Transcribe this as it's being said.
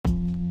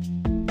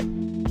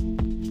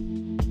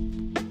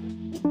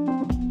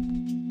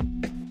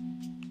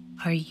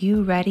Are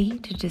you ready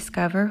to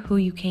discover who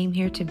you came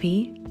here to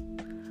be?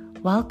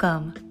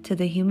 Welcome to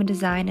the Human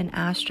Design and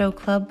Astro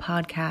Club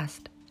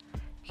podcast.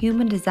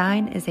 Human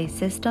Design is a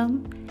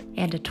system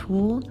and a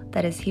tool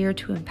that is here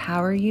to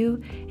empower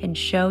you and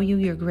show you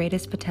your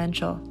greatest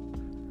potential.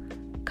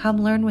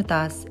 Come learn with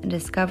us and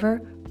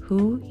discover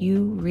who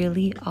you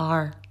really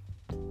are.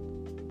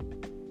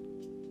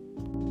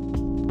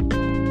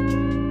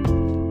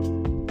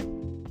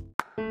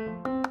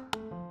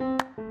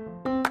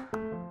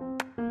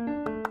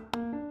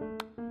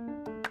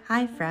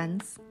 Hi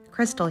friends,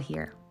 Crystal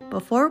here.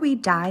 Before we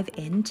dive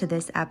into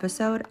this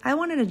episode, I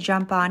wanted to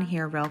jump on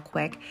here real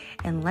quick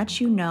and let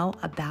you know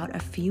about a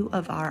few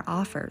of our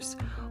offers.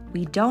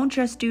 We don't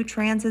just do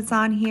transits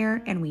on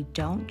here and we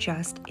don't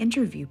just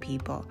interview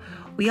people.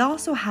 We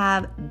also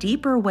have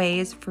deeper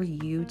ways for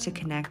you to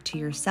connect to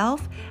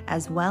yourself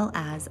as well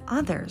as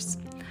others.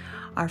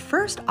 Our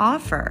first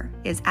offer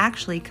is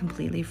actually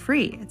completely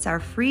free. It's our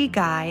free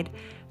guide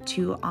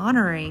to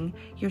honoring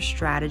your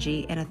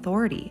strategy and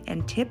authority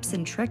and tips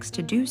and tricks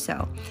to do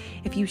so.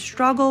 If you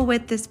struggle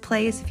with this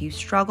place, if you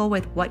struggle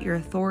with what your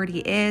authority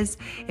is,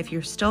 if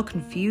you're still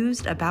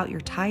confused about your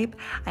type,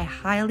 I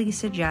highly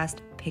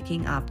suggest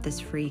picking up this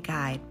free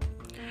guide.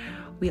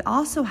 We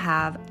also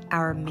have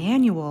our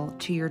manual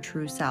to your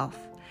true self.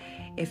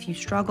 If you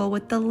struggle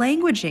with the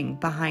languaging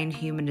behind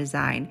human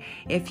design,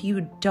 if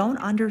you don't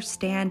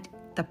understand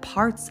the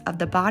parts of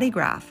the body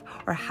graph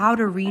or how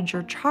to read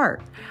your chart,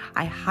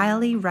 I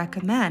highly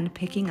recommend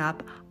picking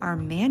up our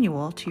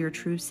manual to your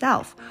true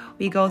self.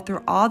 We go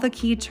through all the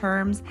key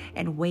terms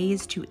and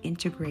ways to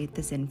integrate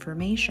this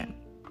information.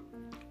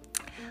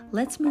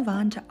 Let's move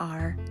on to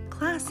our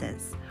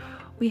classes.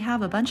 We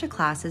have a bunch of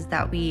classes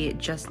that we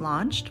just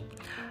launched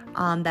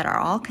that are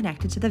all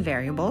connected to the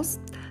variables.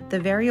 The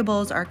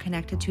variables are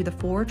connected to the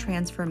 4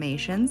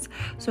 transformations.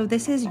 So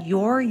this is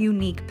your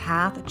unique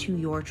path to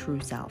your true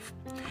self.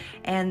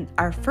 And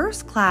our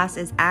first class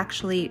is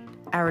actually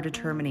our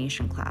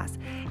determination class.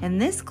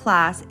 And this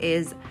class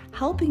is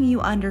helping you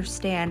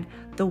understand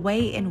the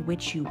way in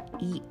which you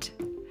eat.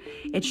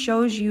 It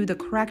shows you the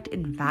correct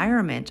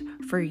environment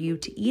for you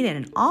to eat in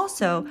and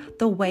also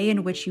the way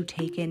in which you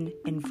take in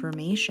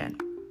information.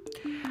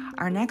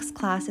 Our next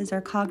class is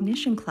our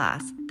cognition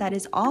class that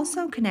is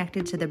also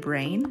connected to the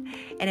brain,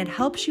 and it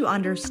helps you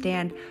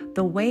understand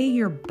the way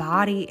your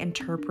body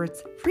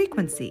interprets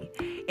frequency.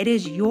 It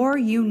is your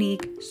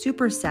unique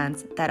super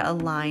sense that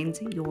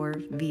aligns your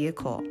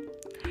vehicle.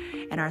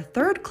 And our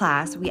third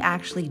class, we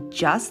actually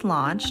just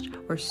launched.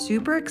 We're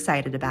super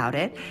excited about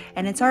it,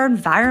 and it's our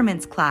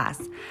environments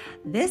class.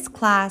 This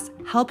class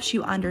helps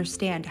you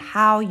understand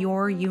how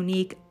your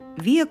unique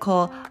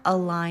vehicle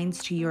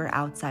aligns to your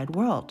outside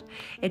world.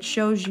 It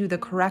shows you the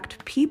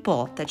correct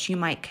people that you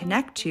might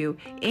connect to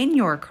in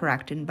your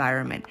correct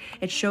environment.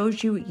 It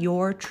shows you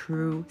your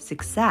true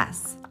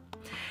success.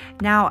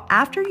 Now,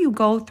 after you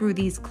go through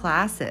these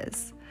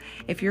classes,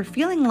 if you're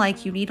feeling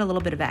like you need a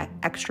little bit of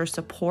extra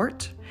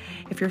support,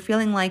 if you're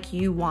feeling like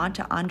you want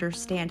to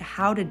understand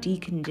how to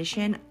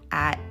decondition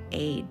at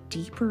a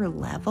deeper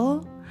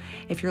level,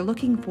 if you're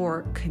looking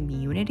for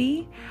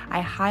community,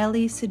 I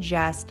highly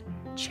suggest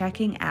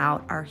checking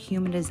out our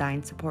human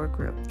design support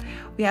group.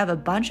 We have a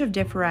bunch of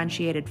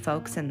differentiated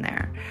folks in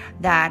there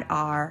that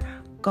are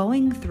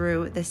going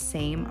through the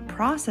same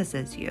process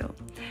as you.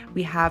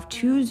 We have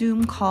 2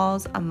 Zoom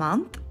calls a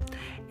month,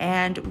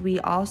 and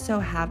we also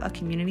have a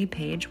community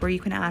page where you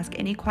can ask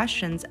any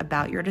questions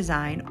about your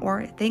design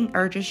or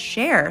just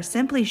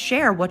simply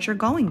share what you're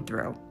going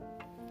through.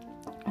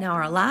 Now,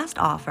 our last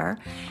offer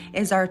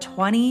is our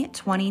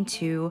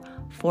 2022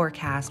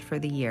 forecast for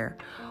the year.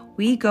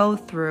 We go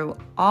through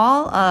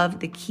all of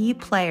the key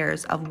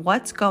players of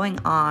what's going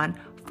on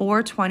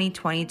for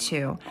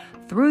 2022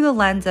 through the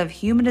lens of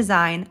human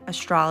design,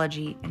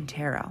 astrology, and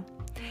tarot.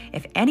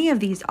 If any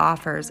of these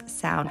offers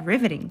sound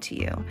riveting to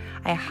you,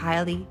 I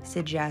highly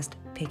suggest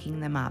picking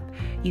them up.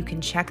 You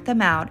can check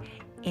them out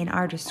in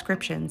our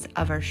descriptions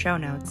of our show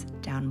notes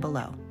down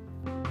below.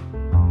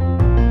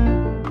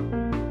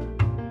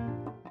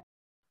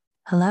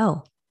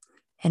 Hello,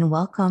 and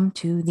welcome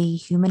to the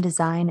Human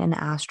Design and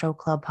Astro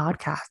Club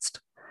podcast.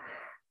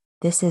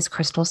 This is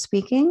Crystal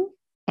speaking,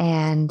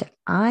 and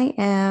I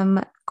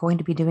am going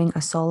to be doing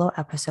a solo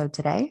episode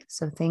today,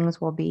 so things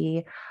will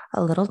be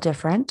a little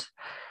different.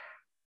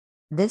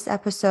 This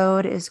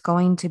episode is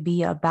going to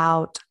be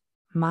about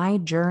my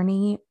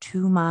journey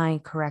to my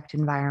correct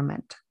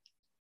environment.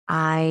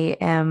 I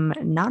am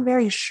not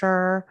very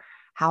sure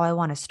how I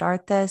want to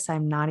start this.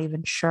 I'm not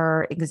even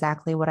sure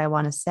exactly what I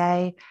want to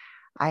say.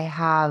 I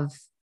have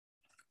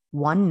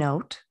one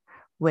note,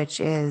 which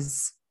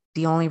is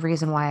the only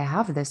reason why I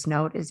have this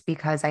note is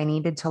because I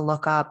needed to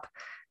look up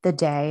the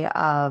day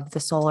of the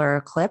solar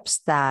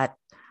eclipse that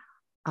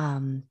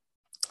the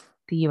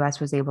US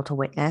was able to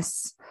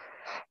witness.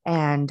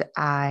 And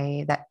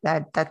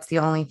that's the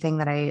only thing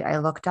that I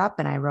looked up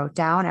and I wrote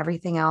down.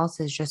 Everything else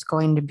is just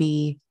going to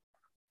be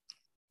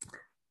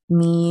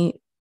me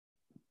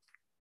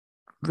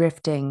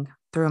drifting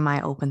through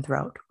my open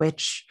throat,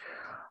 which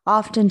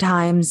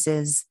oftentimes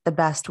is the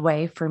best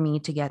way for me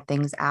to get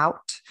things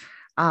out.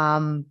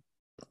 Um,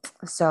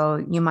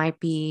 so you might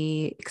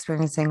be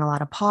experiencing a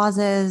lot of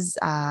pauses.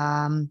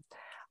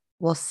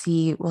 We'll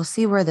see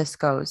where this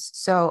goes.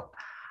 So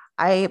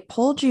I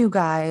polled you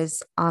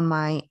guys on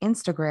my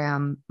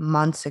Instagram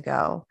months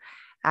ago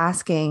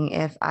asking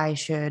if I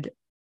should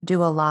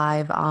do a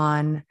live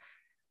on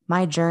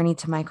my journey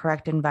to my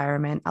correct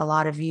environment. A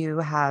lot of you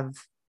have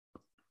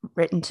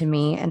written to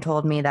me and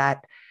told me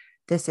that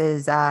this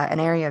is an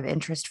area of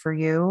interest for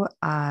you.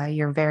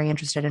 You're very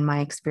interested in my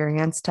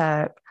experience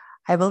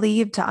I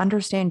believe, to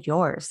understand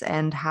yours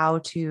and how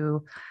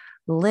to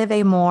live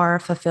a more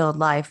fulfilled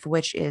life,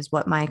 which is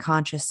what my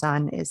conscious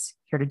sun is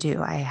here to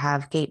do. I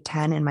have gate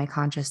 10 in my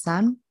conscious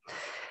sun,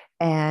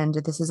 and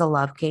this is a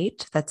love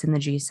gate that's in the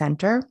G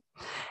center.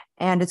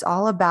 And it's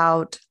all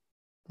about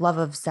love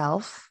of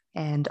self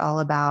and all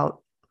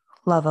about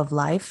love of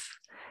life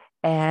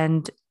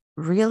and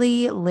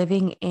really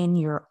living in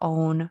your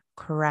own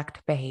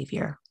correct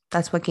behavior.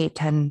 That's what gate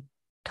 10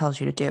 tells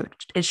you to do.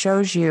 It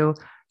shows you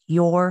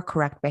your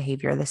correct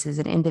behavior. This is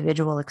an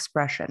individual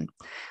expression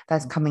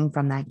that's coming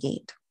from that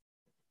gate.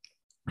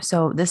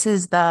 So this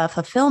is the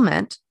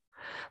fulfillment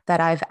that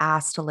I've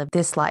asked to live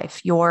this life.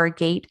 Your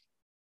gate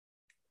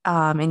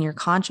in your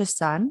conscious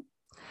sun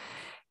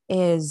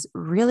is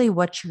really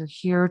what you're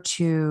here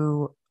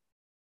to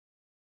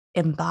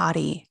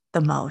embody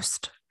the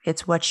most.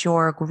 It's what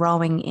you're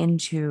growing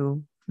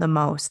into the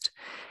most.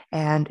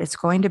 And it's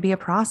going to be a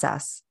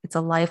process. It's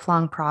a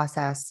lifelong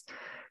process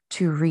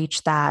to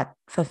reach that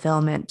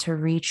fulfillment, to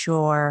reach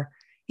your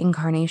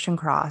incarnation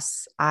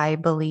cross. I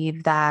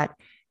believe that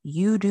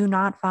you do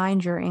not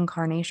find your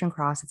incarnation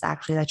cross. It's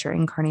actually that your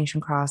incarnation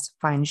cross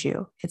finds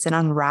you. It's an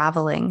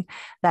unraveling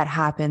that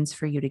happens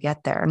for you to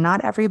get there.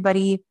 Not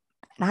everybody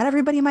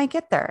might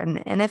get there.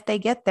 And if they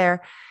get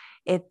there,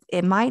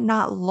 it might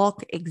not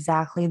look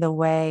exactly the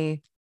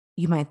way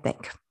you might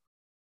think.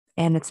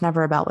 And it's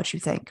never about what you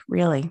think,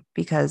 really,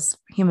 because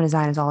human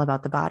design is all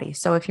about the body.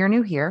 So if you're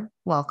new here,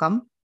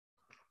 welcome.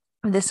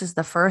 This is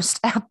the first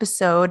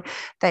episode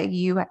that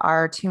you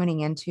are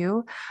tuning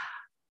into.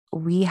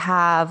 We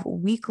have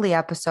weekly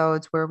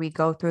episodes where we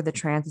go through the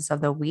transits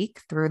of the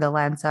week through the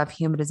lens of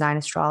human design,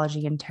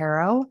 astrology, and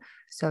tarot.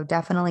 So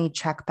definitely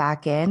check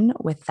back in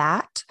with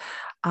that.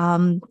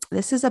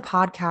 This is a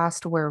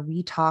podcast where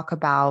we talk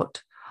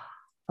about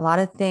a lot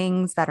of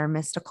things that are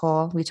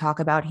mystical. We talk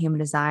about human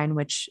design,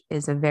 which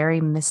is a very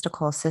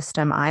mystical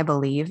system, I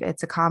believe.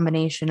 It's a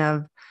combination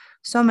of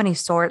so many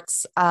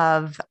sorts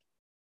of,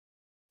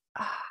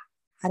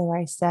 how do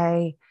I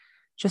say,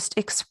 just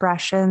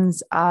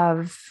expressions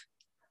of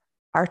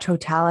our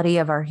totality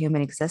of our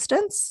human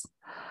existence.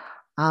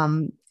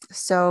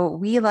 So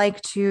we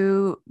like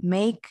to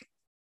make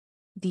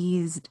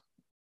these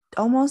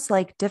almost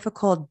like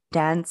difficult,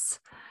 dense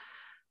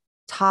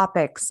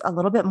topics a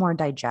little bit more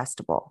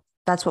digestible.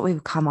 That's what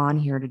we've come on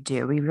here to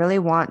do. We really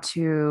want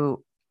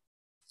to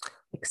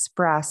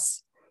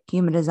express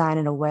human design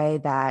in a way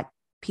that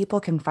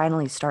people can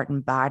finally start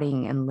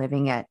embodying and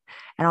living it.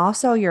 And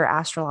also your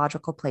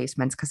astrological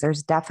placements, because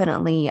there's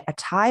definitely a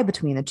tie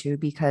between the two,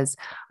 because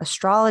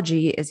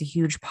astrology is a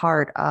huge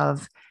part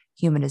of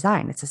human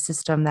design. It's a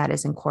system that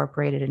is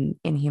incorporated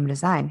in human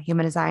design.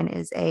 Human design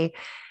is a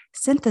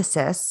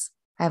synthesis.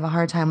 I have a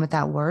hard time with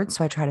that word,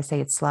 so I try to say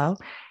it slow.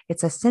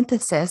 It's a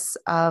synthesis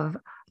of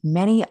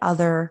many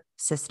other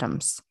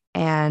systems.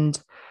 And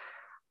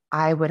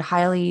I would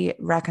highly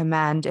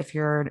recommend, if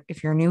you're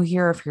new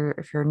here,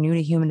 if you're new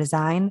to human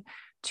design,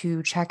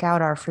 to check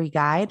out our free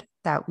guide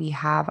that we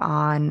have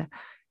on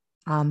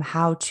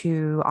how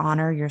to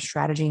honor your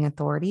strategy and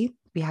authority.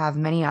 We have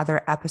many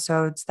other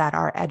episodes that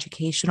are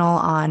educational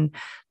on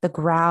the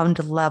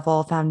ground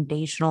level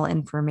foundational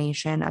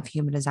information of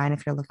human design.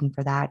 If you're looking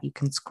for that, you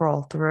can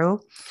scroll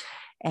through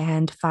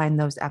and find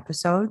those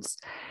episodes.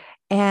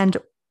 And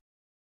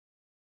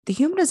the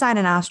Human Design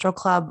and Astro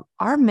Club,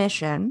 our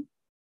mission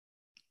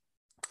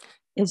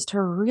is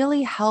to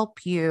really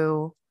help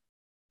you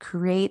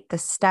create the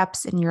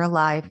steps in your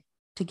life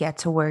to get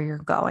to where you're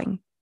going,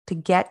 to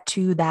get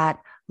to that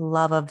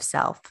love of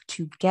self,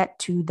 to get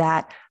to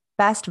that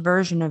best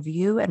version of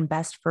you and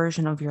best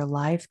version of your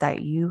life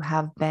that you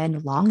have been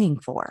longing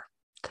for.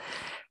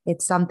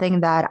 It's something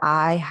that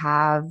I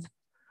have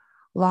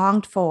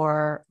longed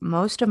for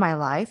most of my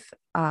life,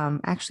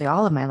 actually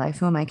all of my life.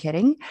 Who am I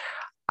kidding?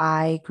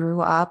 I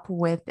grew up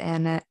with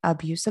an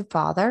abusive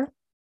father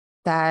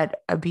that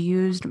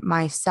abused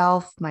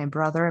myself, my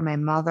brother, and my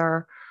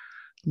mother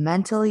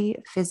mentally,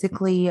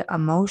 physically,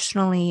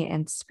 emotionally,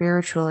 and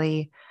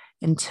spiritually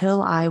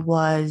until I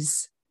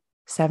was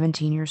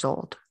 17 years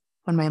old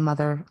when my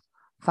mother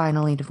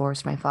finally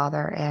divorced my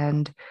father.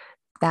 And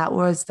that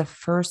was the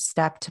first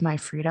step to my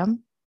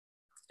freedom.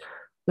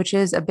 which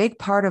is a big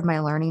part of my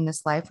learning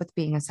this life with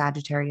being a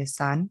Sagittarius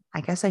sun.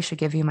 I guess I should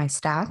give you my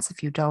stats.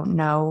 If you don't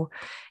know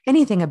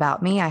anything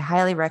about me, I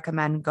highly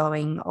recommend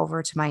going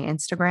over to my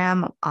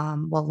Instagram.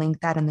 We'll link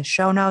that in the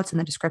show notes in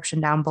the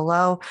description down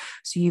below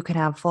so you can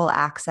have full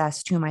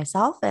access to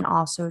myself and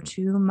also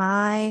to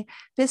my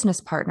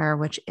business partner,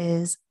 which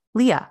is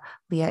Leah.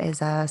 Leah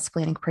is a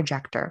splenic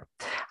projector.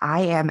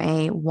 I am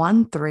a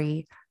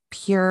 1-3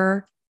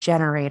 pure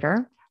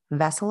generator,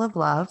 vessel of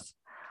love,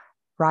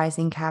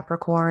 rising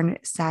Capricorn,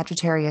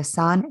 Sagittarius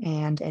sun,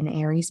 and an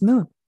Aries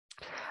moon.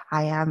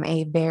 I am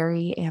a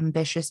very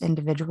ambitious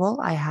individual.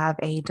 I have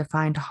a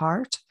defined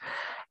heart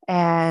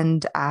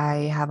and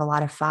I have a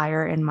lot of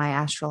fire in my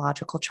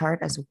astrological chart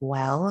as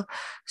well.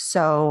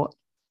 So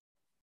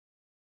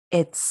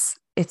it's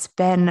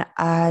been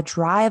a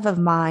drive of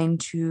mine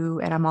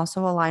to, and I'm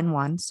also a line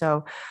 1.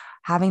 So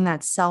having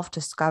that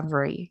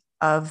self-discovery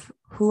of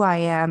who I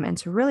am and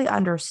to really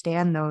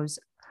understand those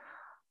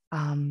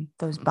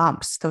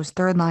bumps, those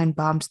third line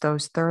bumps,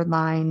 those third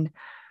line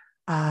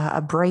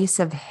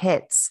abrasive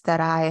hits that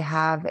I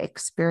have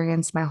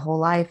experienced my whole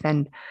life,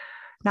 and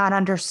not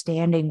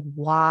understanding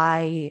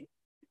why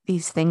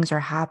these things are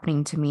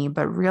happening to me,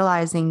 but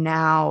realizing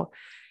now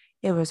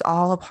it was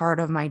all a part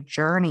of my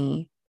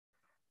journey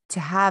to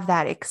have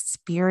that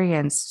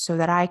experience so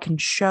that I can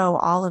show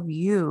all of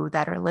you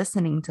that are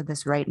listening to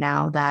this right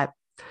now that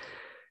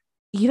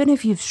even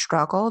if you've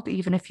struggled,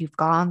 even if you've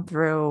gone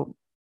through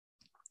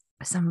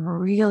some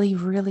really,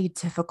 really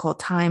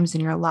difficult times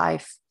in your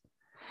life,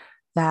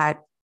 that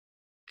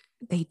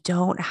they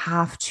don't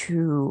have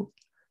to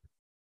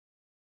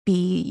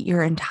be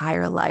your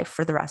entire life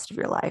for the rest of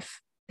your life.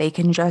 They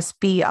can just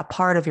be a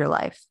part of your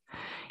life.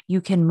 You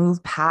can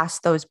move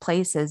past those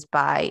places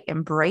by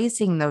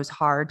embracing those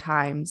hard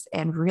times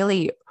and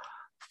really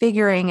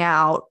figuring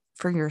out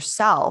for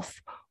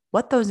yourself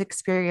what those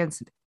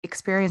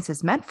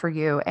experiences meant for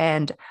you.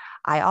 And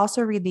I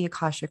also read the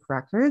Akashic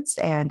records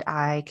and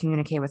I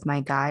communicate with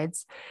my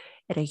guides.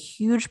 And a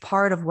huge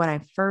part of when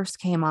I first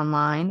came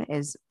online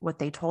is what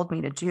they told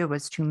me to do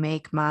was to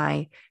make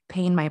my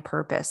pain my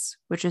purpose,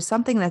 which is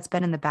something that's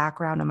been in the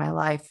background of my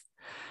life,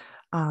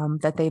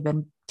 that they've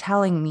been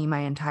telling me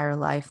my entire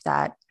life,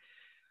 that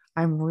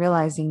I'm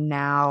realizing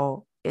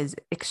now is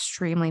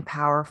extremely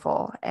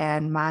powerful.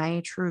 And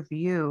my true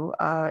view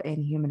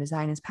in human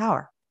design is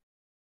power.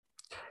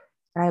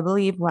 And I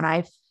believe when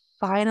I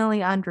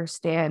finally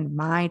understand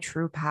my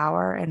true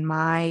power and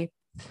my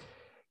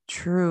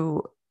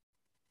true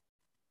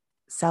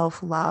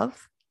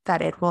self-love,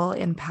 that it will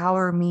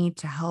empower me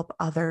to help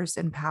others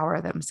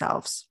empower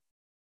themselves.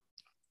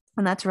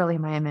 And that's really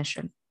my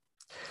mission.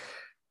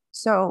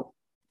 So,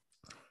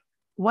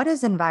 what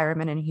is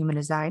environment in human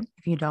design?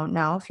 If you don't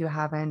know, if you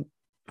haven't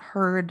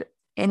heard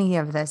any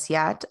of this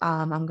yet,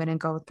 I'm going to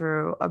go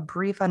through a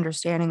brief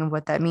understanding of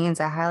what that means.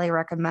 I highly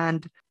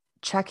recommend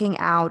checking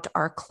out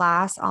our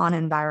class on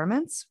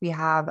environments. We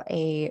have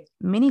a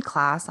mini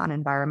class on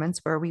environments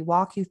where we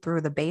walk you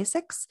through the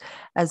basics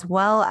as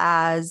well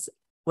as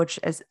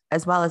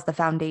the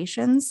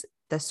foundations,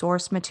 the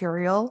source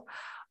material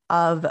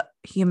of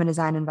human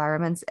design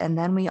environments. And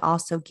then we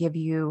also give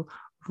you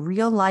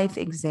real life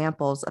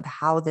examples of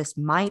how this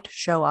might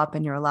show up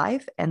in your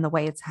life and the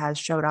way it has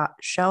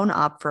shown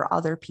up for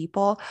other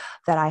people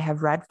that I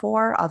have read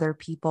for, other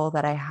people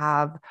that I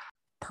have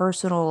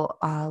personal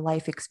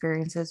life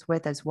experiences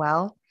with as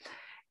well.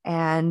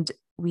 And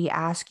we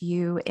ask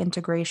you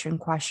integration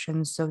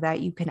questions so that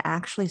you can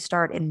actually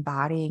start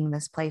embodying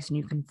this place and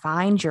you can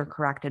find your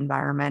correct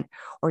environment,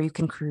 or you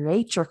can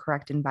create your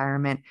correct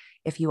environment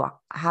if you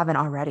haven't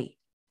already,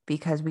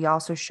 because we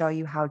also show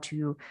you how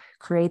to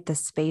create the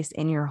space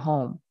in your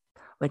home,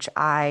 which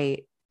I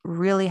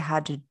really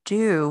had to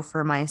do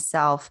for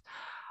myself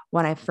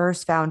when I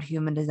first found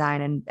human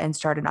design and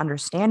started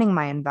understanding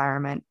my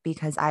environment,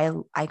 because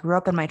I grew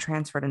up in my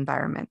transferred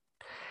environment.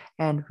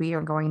 And we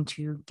are going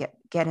to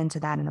get into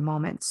that in a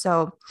moment.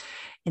 So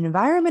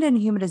environment in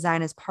human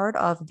design is part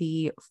of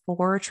the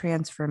 4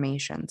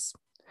 transformations.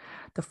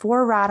 The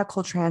 4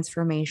 radical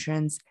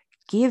transformations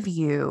give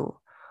you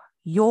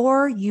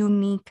your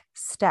unique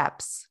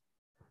steps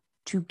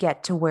to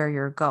get to where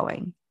you're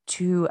going,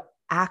 to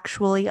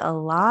actually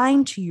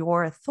align to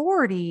your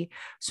authority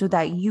so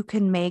that you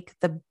can make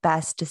the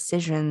best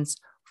decisions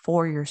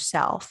for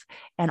yourself,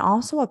 and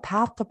also a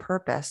path to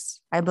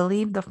purpose. I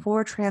believe the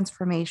 4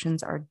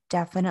 transformations are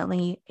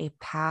definitely a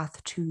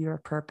path to your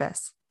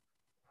purpose.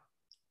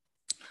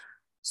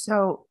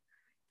 So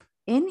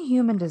in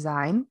human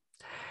design,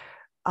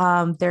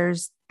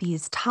 there's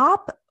these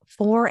top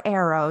 4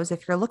 arrows.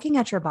 If you're looking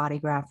at your body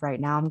graph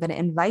right now, I'm going to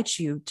invite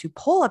you to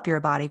pull up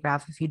your body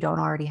graph if you don't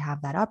already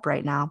have that up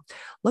right now.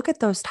 Look at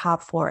those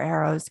top 4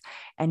 arrows,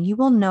 and you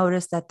will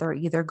notice that they're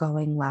either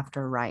going left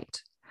or right.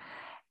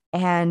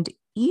 And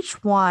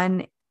each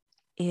one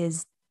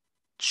is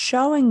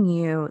showing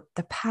you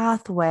the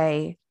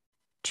pathway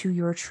to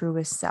your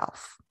truest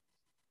self.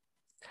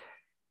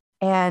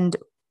 And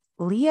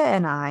Leah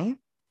and I,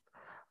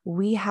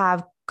 we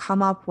have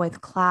come up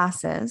with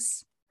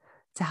classes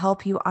to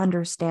help you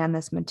understand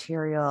this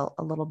material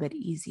a little bit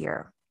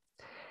easier.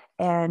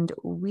 And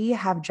we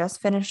have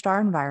just finished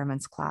our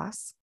environments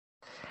class.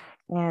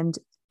 And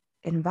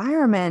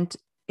environment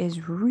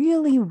is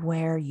really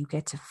where you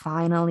get to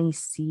finally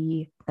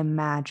see the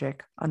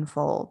magic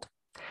unfold.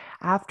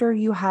 After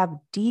you have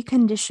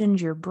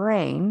deconditioned your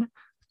brain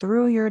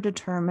through your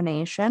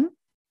determination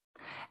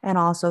and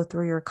also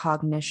through your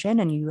cognition,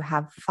 and you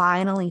have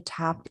finally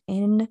tapped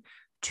in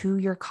to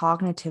your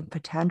cognitive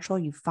potential,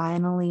 you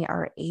finally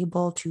are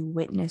able to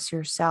witness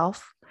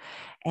yourself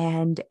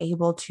and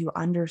able to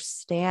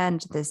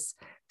understand this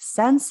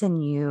sense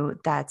in you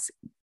that's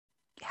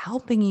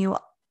helping you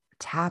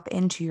tap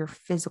into your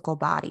physical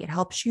body. It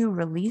helps you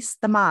release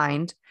the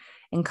mind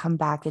and come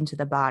back into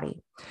the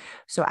body.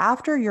 So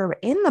after you're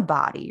in the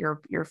body,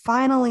 you're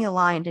finally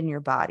aligned in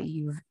your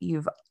body.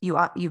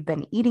 You've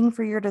been eating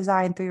for your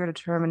design through your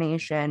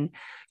determination.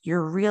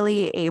 You're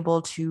really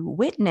able to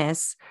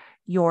witness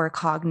your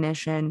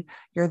cognition.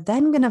 You're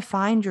then going to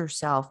find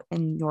yourself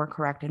in your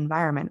correct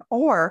environment,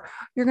 or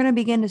you're going to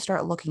begin to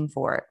start looking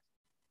for it.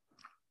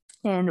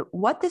 And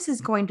what this is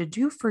going to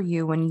do for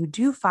you when you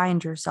do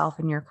find yourself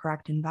in your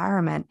correct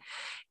environment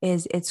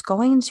is it's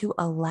going to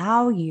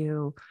allow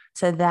you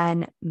to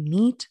then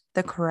meet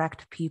the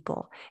correct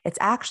people. It's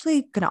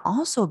actually going to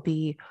also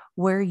be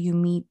where you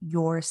meet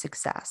your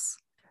success,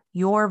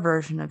 your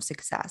version of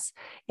success.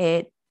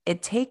 It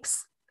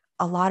takes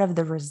a lot of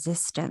the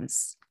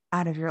resistance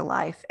out of your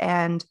life.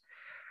 And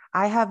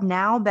I have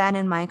now been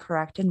in my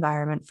correct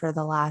environment for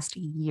the last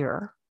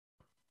year.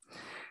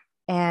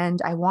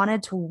 And I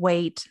wanted to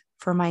wait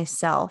for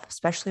myself,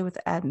 especially with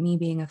me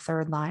being a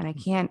third line.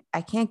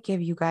 I can't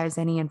give you guys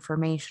any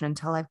information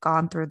until I've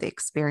gone through the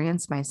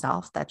experience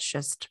myself. That's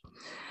just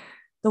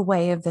the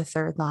way of the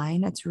third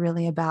line. It's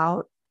really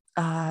about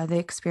the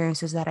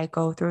experiences that I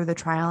go through, the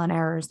trial and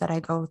errors that I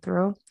go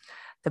through,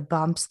 the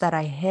bumps that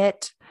I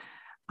hit.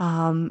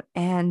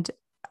 And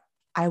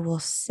I will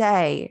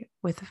say,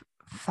 with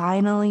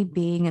finally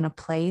being in a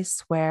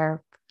place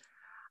where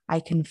I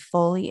can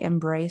fully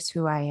embrace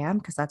who I am,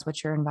 because that's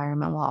what your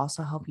environment will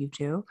also help you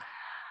do.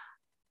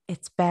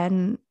 It's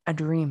been a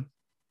dream.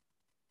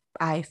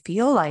 I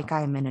feel like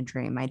I'm in a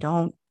dream.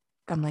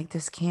 I'm like,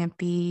 this can't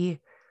be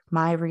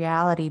my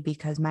reality,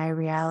 because my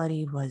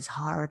reality was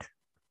hard.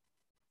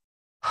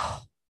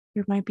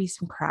 There might be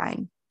some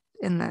crying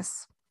in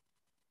this.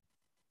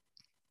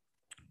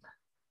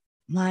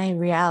 My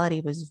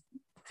reality was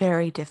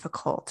very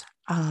difficult.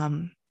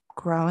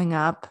 Growing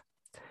up,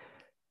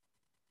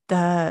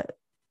 the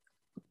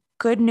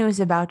good news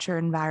about your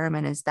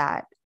environment is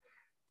that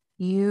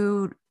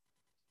you,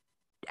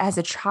 as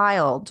a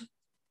child,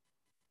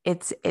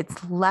 it's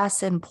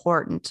less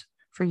important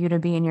for you to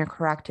be in your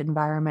correct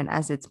environment,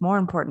 as it's more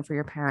important for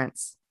your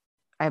parents,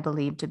 I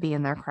believe, to be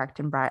in their correct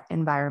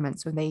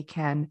environment so they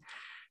can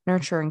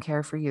nurture and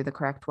care for you the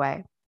correct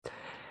way.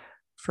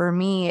 For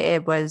me,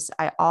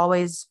 I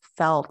always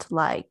felt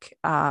like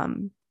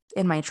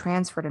in my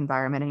transferred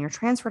environment, and your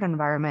transferred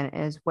environment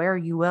is where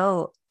you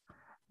will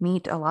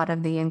meet a lot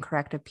of the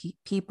incorrect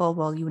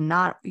people.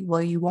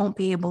 You won't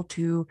be able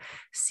to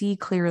see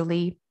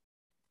clearly,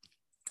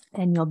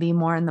 and you'll be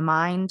more in the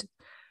mind.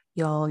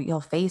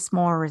 You'll face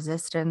more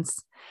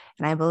resistance.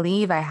 And I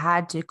believe I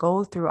had to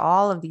go through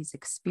all of these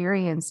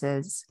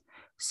experiences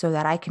so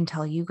that I can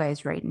tell you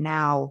guys right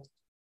now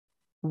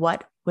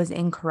what was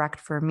incorrect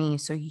for me,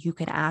 so you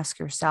can ask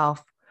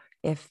yourself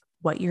if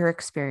what you're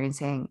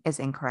experiencing is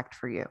incorrect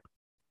for you.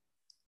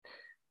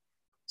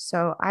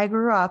 So I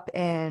grew up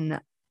in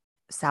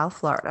South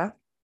Florida.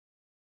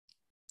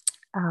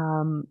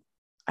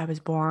 I was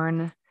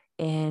born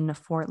in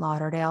Fort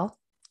Lauderdale,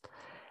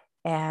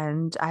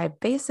 and I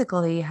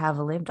basically have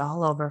lived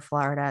all over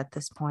Florida at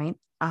this point.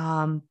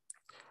 I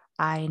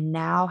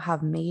now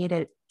have made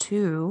it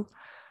to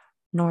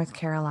North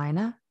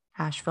Carolina,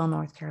 Asheville,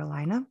 North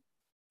Carolina.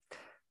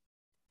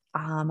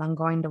 I'm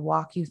going to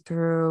walk you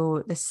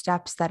through the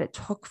steps that it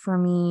took for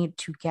me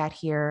to get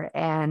here,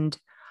 and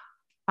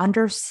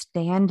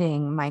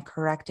understanding my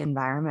correct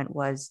environment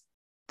was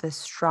the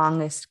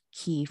strongest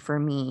key for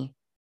me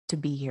to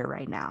be here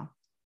right now.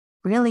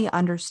 Really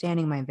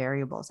understanding my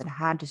variables. It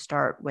had to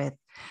start with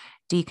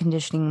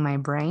deconditioning my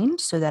brain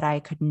so that I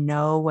could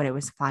know when it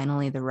was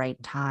finally the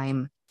right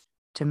time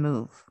to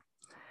move.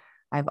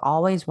 I've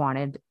always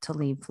wanted to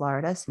leave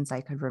Florida since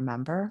I could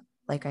remember.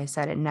 Like I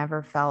said, it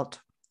never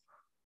felt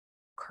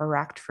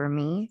correct for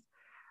me.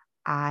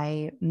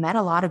 I met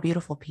a lot of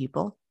beautiful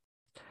people.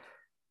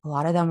 A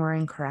lot of them were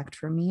incorrect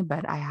for me,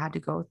 but I had to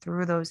go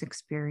through those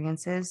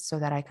experiences so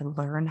that I could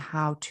learn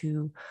how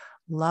to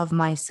love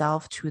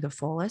myself to the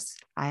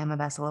fullest. I am a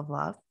vessel of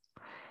love,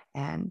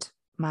 and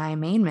my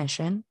main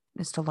mission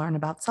is to learn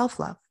about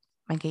self-love.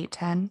 My gate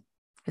 10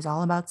 is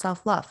all about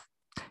self-love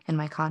and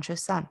my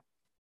conscious sun.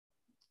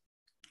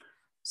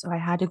 So I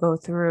had to go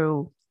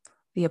through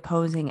the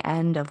opposing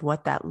end of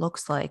what that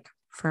looks like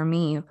for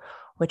me,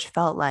 which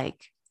felt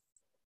like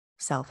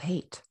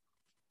self-hate.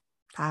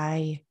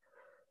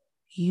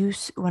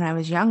 When I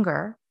was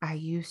younger, I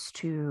used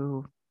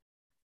to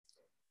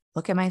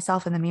look at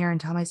myself in the mirror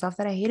and tell myself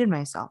that I hated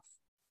myself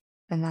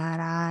and that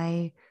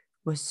I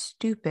was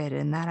stupid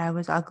and that I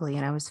was ugly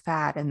and I was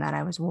fat and that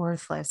I was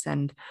worthless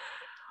and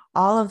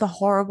all of the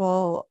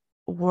horrible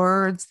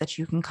words that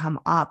you can come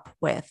up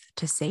with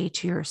to say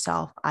to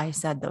yourself. I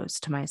said those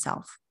to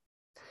myself.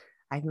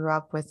 I grew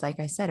up with, like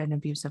I said, an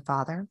abusive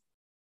father.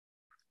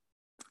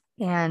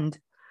 And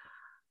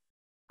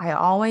I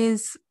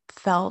always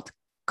felt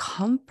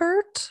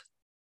comfort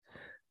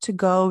to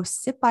go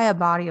sit by a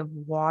body of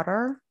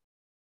water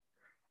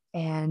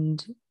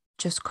and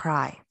just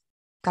cry.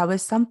 That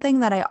was something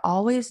that I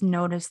always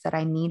noticed that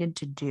I needed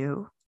to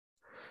do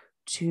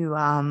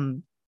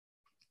to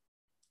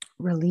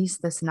release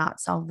this not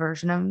self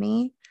version of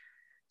me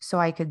so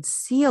I could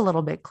see a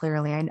little bit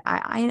clearly.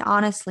 I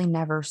honestly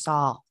never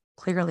saw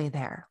clearly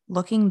there.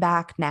 Looking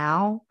back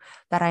now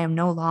that I am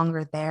no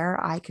longer there,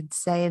 I could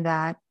say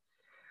that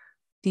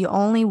the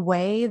only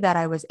way that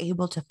I was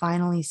able to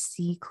finally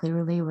see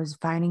clearly was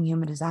finding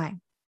human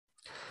design.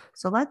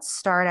 So let's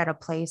start at a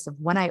place of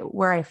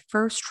where I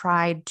first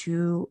tried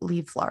to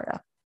leave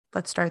Florida.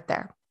 Let's start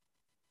there.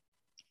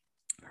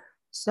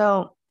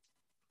 So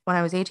when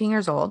I was 18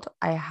 years old,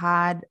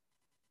 I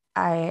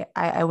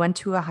went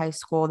to a high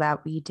school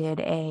that we did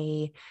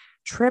a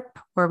trip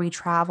where we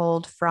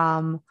traveled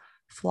from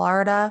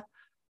Florida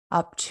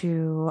up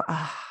to,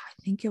 I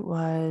think it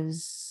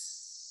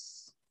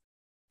was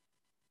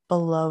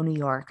below New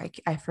York.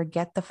 I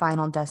forget the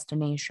final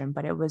destination,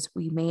 but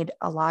we made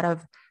a lot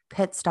of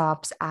pit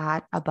stops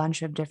at a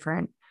bunch of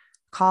different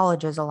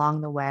colleges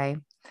along the way.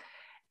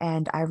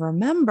 And I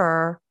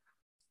remember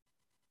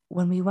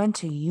when we went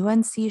to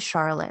UNC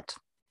Charlotte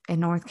in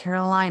North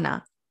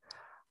Carolina,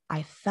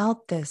 I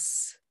felt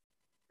this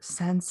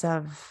sense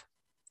of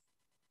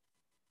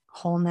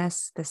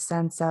wholeness, the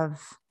sense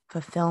of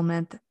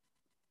fulfillment,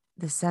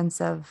 the sense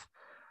of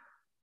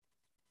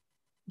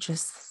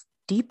just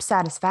deep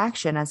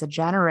satisfaction as a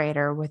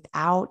generator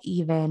without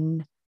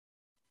even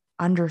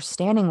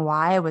understanding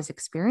why I was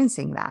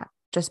experiencing that.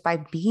 Just by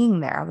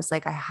being there, I was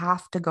like, I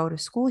have to go to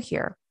school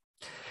here.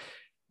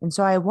 And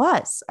so I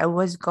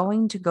was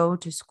going to go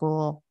to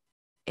school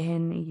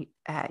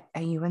at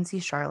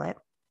UNC Charlotte.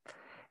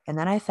 And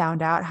then I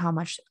found out how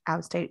much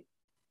outstate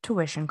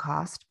tuition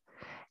cost.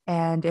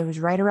 And it was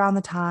right around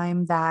the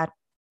time that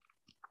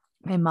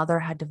my mother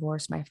had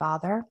divorced my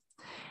father,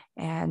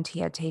 and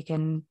he had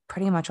taken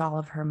pretty much all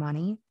of her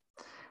money,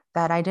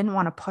 that I didn't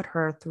want to put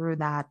her through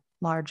that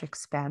large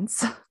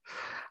expense.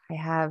 I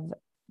have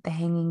the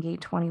Hanging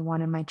Gate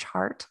 21 in my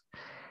chart,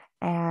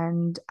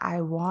 and I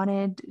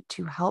wanted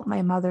to help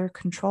my mother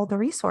control the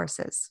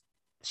resources.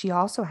 She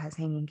also has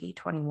Hanging Gate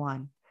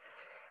 21.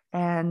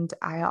 And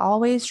I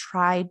always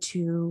tried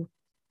to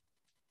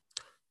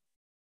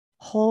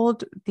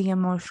hold the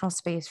emotional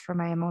space for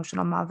my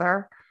emotional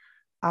mother,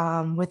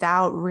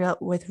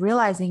 with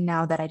realizing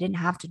now that I didn't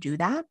have to do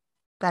that,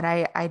 that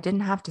I didn't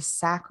have to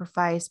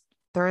sacrifice,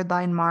 third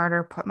line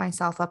martyr, put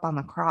myself up on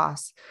the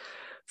cross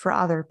for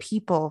other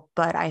people.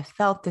 But I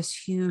felt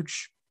this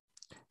huge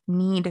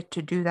need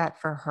to do that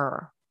for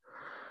her.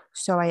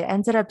 So I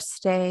ended up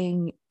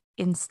staying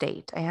in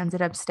state. I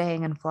ended up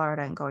staying in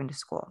Florida and going to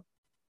school.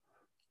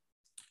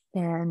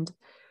 And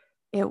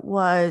it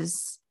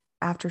was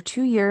after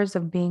 2 years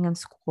of being in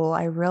school,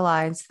 I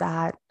realized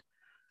that,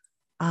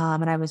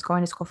 and I was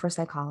going to school for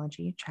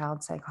psychology,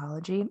 child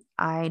psychology.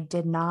 I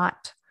did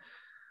not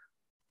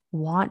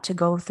want to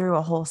go through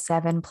a whole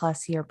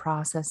 7+ year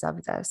process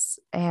of this.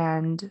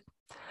 And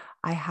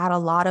I had a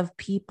lot of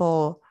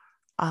people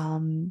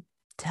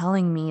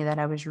telling me that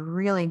I was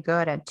really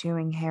good at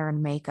doing hair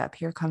and makeup.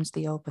 Here comes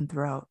the open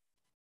throat.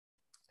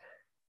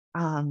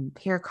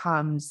 Here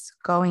comes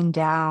going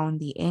down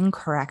the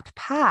incorrect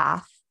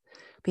path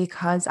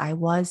because I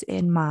was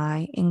in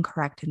my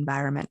incorrect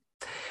environment.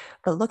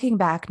 But looking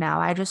back now,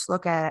 I just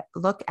look at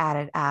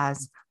it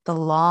as the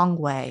long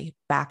way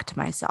back to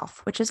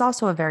myself, which is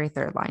also a very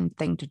third line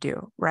thing to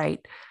do,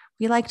 right?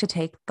 We like to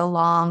take the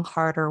long,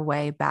 harder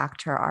way back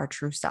to our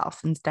true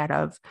self instead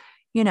of,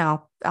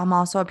 I'm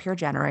also a pure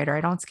generator.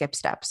 I don't skip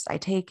steps. I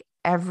take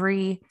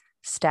every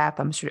step.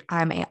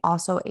 I'm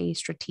also a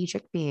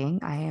strategic being.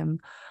 I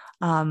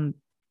am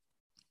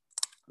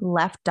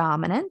left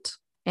dominant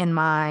in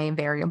my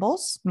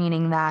variables,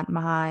 meaning that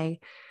I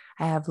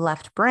have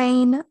left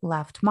brain,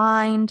 left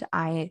mind.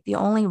 The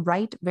only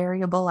right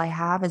variable I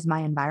have is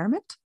my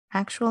environment,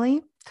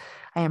 actually.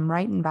 I am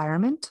right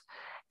environment,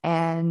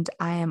 and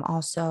I am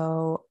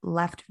also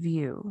left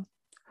view.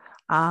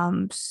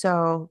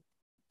 So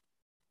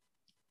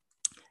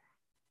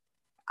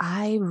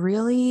I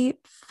really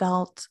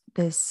felt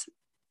this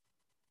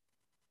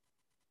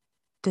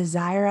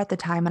desire at the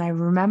time. And I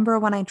remember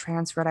when I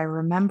transferred, I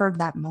remembered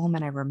that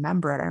moment. I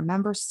remember it. I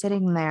remember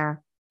sitting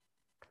there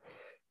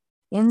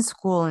in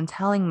school and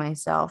telling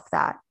myself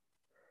that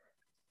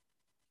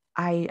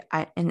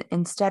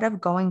instead of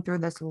going through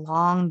this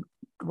long,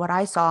 what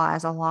I saw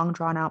as a long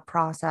drawn out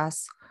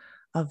process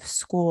of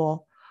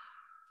school,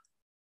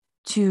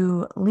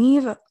 to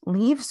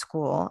leave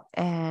school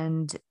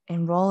and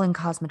enroll in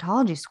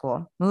cosmetology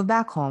school, move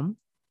back home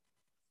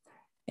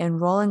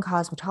enroll in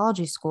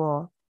cosmetology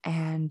school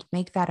and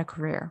make that a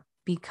career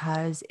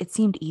because it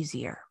seemed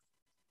easier.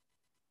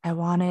 I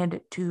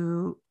wanted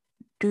to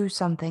do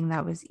something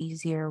that was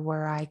easier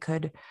where I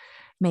could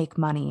make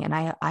money. And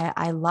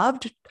I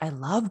loved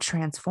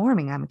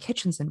transforming. I'm a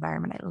kitchens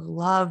environment. I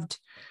loved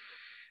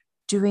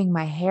doing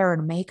my hair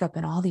and makeup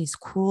in all these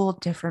cool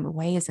different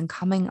ways and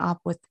coming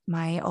up with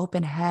my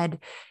open head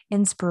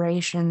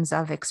inspirations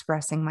of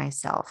expressing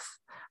myself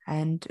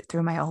and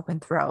through my open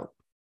throat,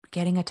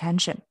 getting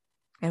attention.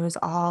 It was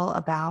all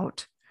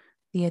about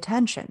the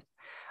attention.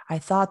 I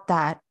thought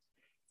that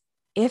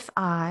if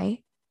I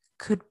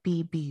could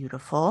be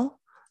beautiful,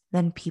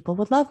 then people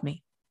would love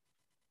me.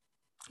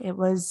 It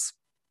was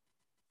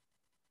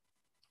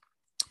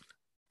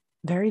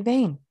very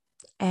vain.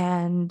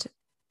 And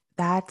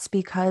that's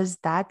because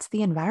that's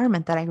the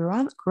environment that I grew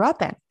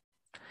up in.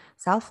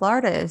 South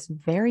Florida is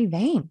very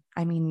vain.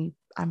 I mean,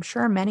 I'm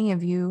sure many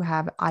of you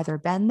have either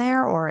been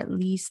there or at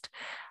least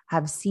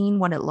have seen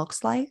what it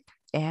looks like.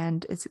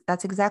 And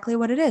that's exactly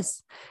what it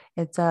is.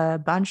 It's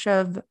a bunch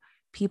of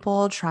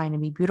people trying to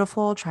be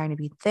beautiful, trying to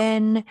be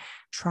thin,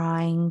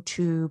 trying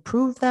to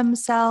prove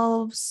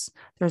themselves.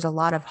 There's a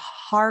lot of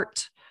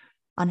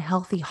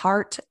unhealthy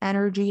heart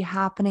energy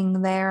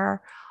happening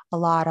there, a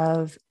lot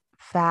of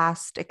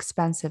fast,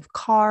 expensive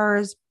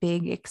cars,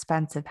 big,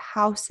 expensive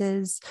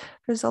houses.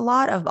 There's a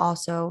lot of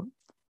also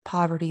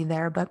poverty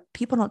there, but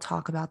people don't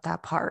talk about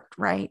that part,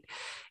 right?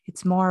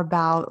 It's more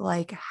about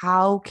like,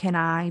 how can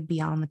I be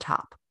on the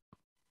top?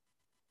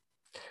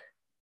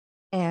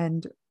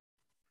 And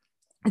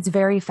it's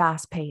very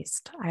fast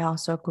paced. I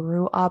also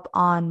grew up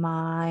on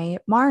my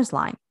Mars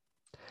line.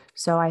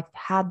 So I've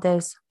had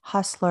this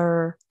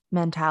hustler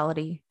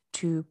mentality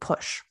to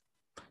push,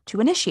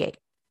 to initiate,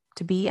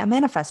 to be a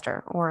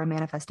manifester or a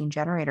manifesting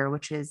generator,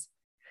 which is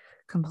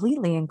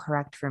completely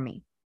incorrect for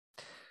me.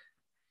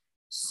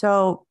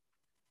 So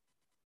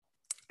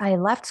I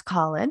left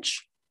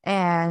college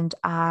and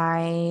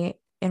I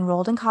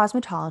enrolled in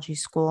cosmetology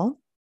school.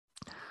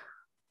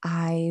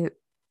 I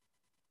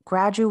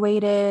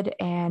graduated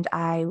and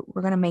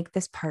we're going to make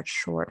this part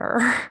shorter.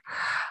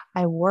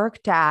 I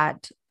worked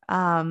at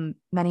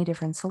many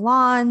different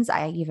salons.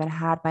 I even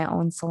had my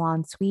own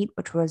salon suite,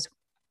 which was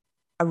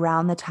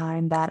around the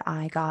time that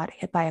I got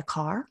hit by a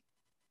car.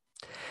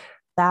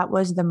 That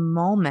was the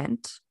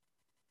moment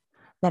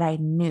that I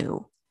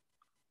knew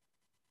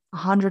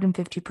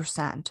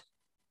 150%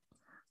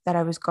 that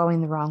I was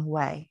going the wrong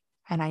way.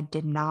 And I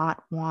did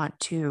not want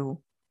to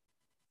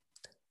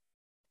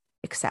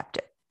accept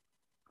it.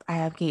 I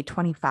have gate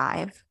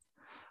 25,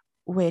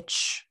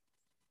 which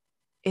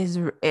is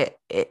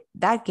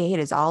that gate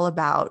is all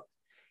about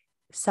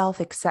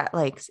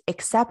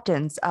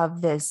acceptance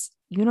of this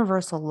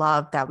universal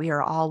love that we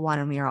are all one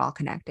and we are all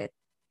connected.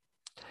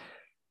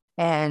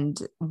 And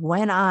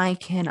when I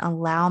can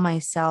allow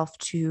myself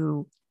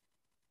to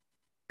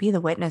be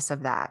the witness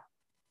of that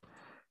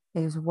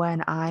is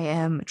when I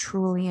am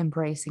truly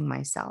embracing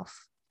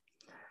myself.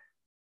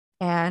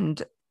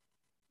 And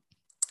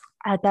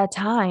at that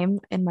time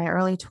in my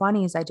early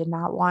 20s, I did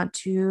not want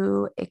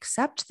to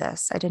accept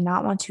this. I did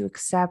not want to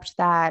accept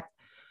that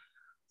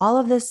all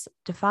of this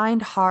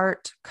defined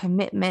heart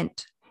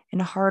commitment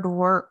and hard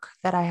work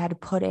that I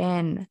had put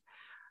in,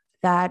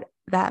 that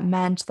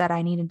meant that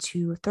I needed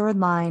to third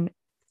line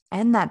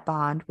end that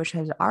bond, which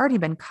has already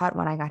been cut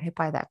when I got hit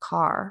by that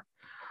car.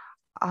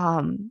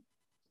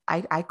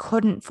 I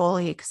couldn't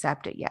fully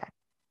accept it yet.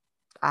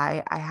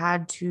 I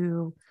had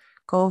to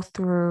go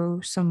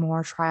through some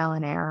more trial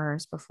and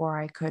errors before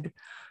I could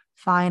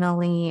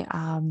finally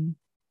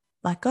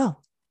let go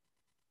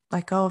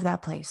of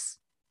that place.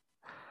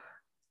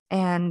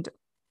 And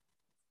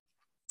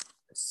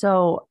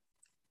so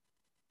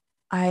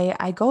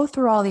I go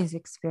through all these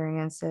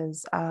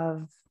experiences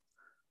of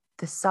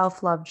the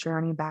self-love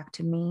journey back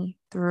to me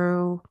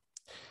through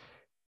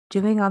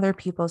doing other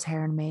people's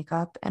hair and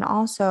makeup, and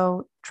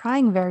also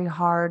trying very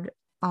hard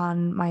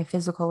on my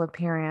physical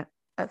appearance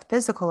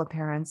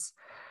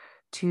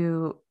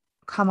to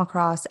come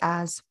across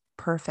as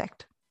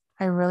perfect.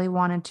 I really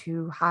wanted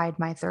to hide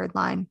my third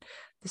line.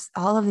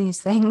 All of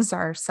these things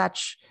are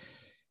such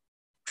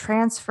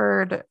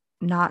transferred,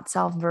 not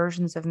self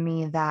versions of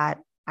me that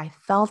I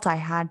felt I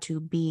had to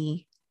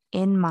be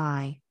in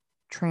my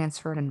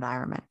transferred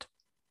environment.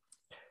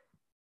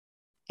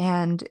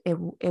 And it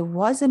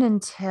wasn't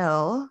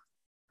until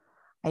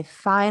I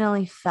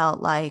finally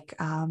felt like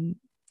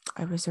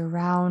I was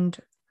around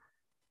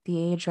the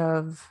age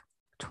of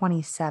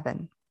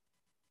 27.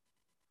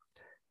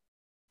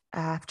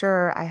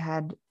 After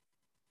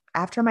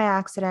my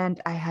accident,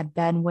 I had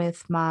been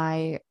with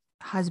my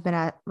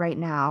husband right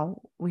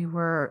now. We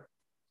were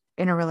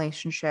in a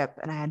relationship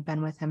and I had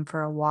been with him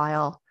for a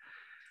while.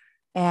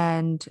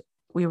 And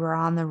we were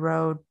on the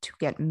road to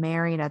get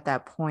married at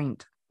that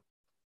point.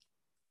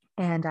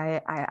 And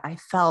I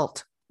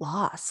felt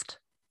lost.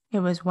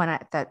 It was when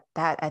at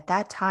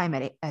that time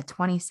at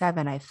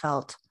 27, I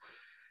felt,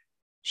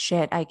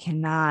 shit, I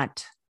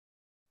cannot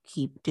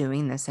keep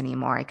doing this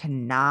anymore. I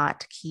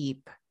cannot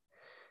keep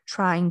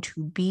trying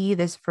to be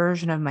this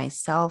version of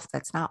myself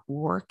that's not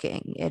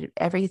working.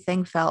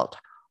 Everything felt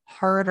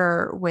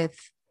harder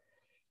with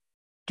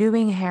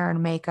doing hair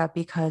and makeup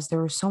because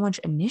there was so much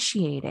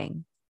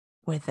initiating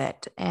with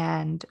it.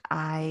 And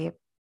I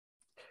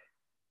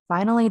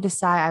finally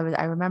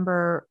I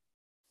remember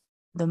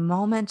the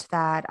moment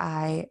that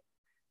I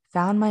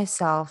found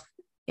myself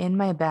in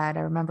my bed.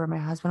 I remember my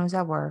husband was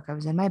at work. I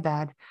was in my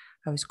bed.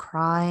 I was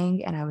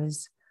crying and I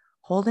was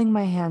holding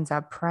my hands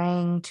up,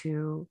 praying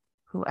to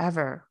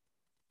whoever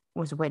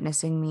was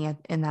witnessing me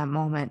in that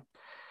moment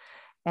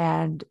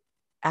and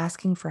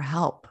asking for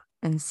help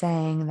and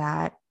saying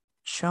that,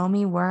 show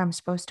me where I'm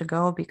supposed to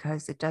go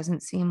because it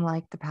doesn't seem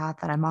like the path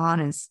that I'm on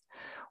is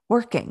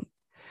working.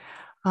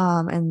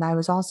 And I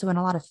was also in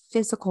a lot of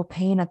physical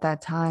pain at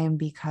that time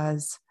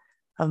because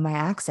of my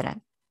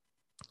accident.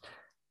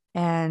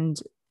 And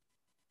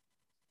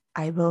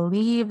I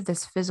believe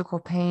this physical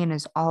pain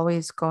is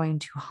always going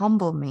to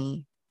humble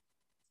me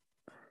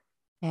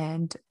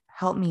and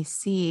help me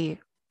see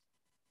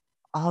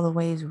all the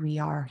ways we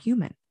are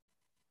human.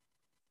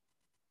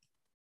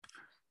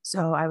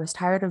 So I was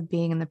tired of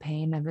being in the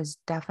pain. I was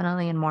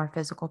definitely in more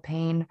physical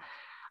pain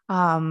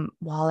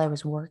while I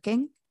was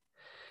working.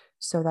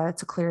 So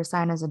that's a clear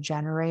sign as a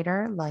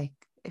generator. Like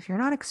if you're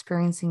not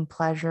experiencing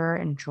pleasure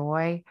and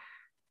joy,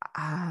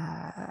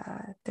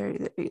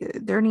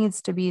 there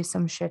needs to be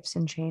some shifts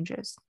and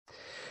changes.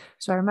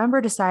 So I remember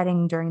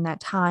deciding during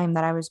that time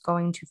that I was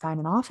going to find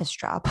an office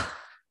job.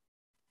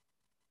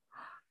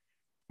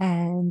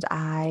 And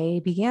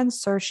I began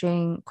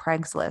searching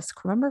Craigslist.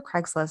 Remember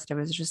Craigslist? It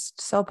was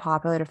just so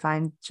popular to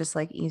find just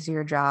like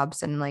easier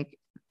jobs and like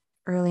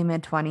early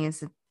mid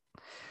 20s.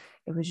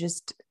 It was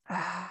just,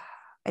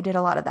 I did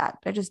a lot of that.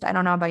 I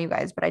don't know about you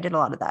guys, but I did a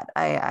lot of that.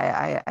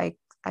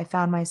 I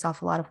found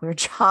myself a lot of weird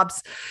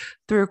jobs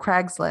through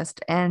Craigslist.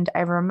 And I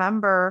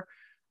remember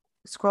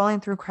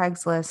scrolling through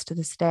Craigslist to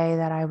this day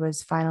that I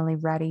was finally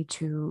ready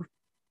to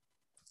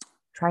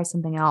try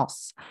something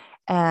else.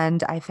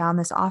 And I found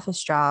this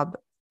office job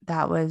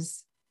that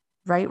was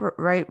right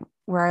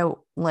where I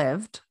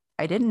lived.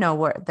 I didn't know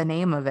what the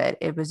name of it.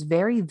 It was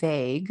very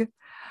vague.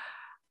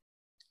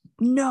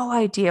 No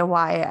idea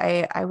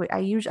why. I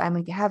usually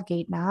I have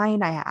gate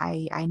 9.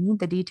 I need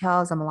the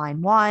details. I'm a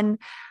line 1.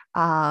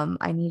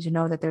 I need to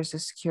know that there's a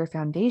secure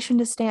foundation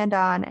to stand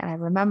on. And I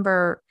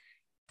remember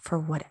for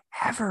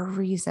whatever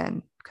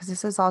reason, because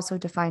this is also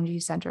Define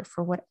G Center,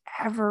 for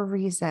whatever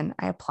reason,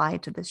 I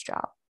applied to this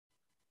job.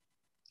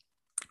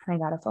 And I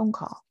got a phone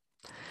call.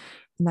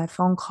 And that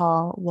phone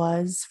call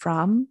was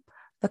from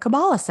the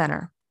Kabbalah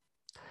Center.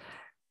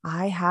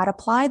 I had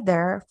applied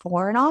there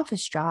for an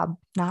office job,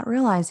 not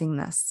realizing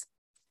this.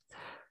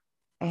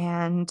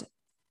 And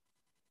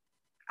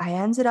I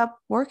ended up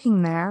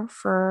working there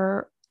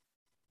for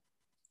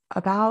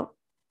about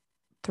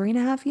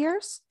 3.5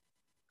 years.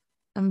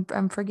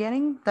 I'm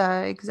forgetting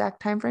the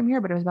exact time frame here,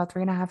 but it was about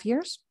 3.5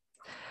 years.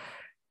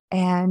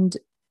 And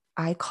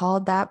I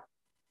called that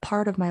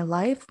part of my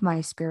life my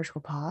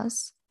spiritual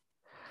pause.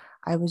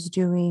 I was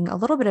doing a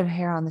little bit of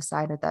hair on the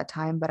side at that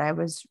time, but I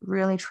was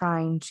really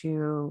trying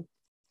to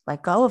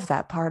let go of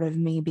that part of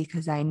me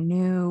because I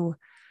knew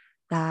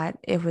that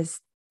it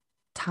was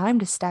time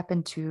to step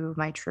into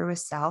my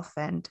truest self.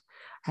 And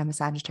I'm a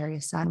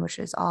Sagittarius sun, which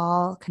is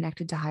all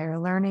connected to higher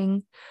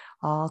learning,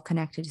 all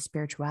connected to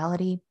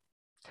spirituality.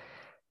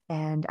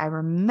 And I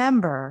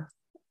remember,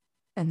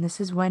 and this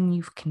is when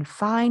you can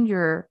find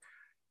your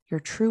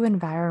true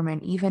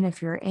environment, even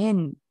if you're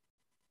in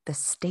the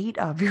state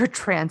of your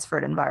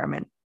transferred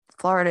environment.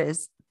 Florida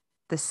is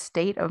the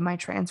state of my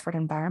transferred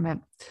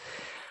environment.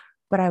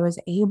 But I was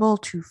able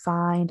to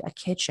find a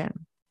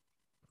kitchen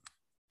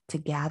to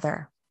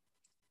gather,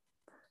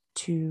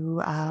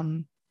 to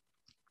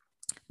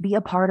be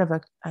a part of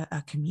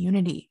a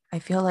community. I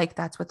feel like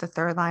that's what the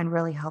third line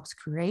really helps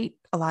create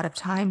a lot of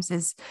times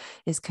is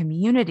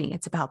community.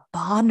 It's about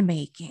bond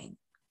making.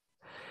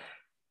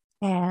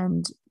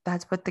 And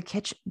that's what the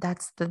kitchen,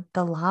 that's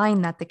the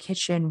line that the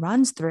kitchen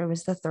runs through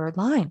is the third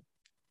line.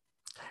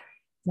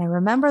 And I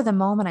remember the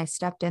moment I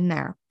stepped in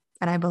there,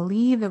 and I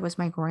believe it was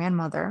my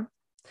grandmother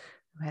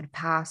who had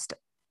passed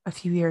a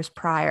few years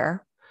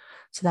prior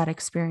to that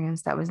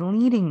experience that was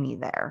leading me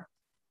there.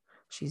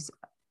 She's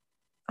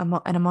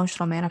an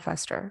emotional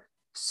manifester.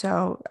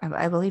 So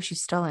I believe she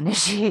still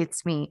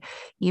initiates me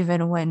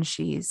even when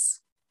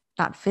she's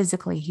not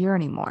physically here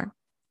anymore.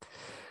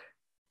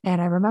 And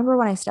I remember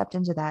when I stepped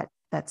into that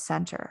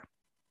center,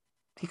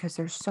 because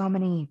there's so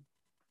many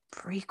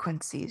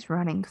frequencies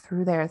running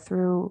through there,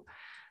 through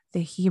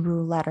the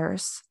Hebrew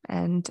letters.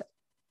 And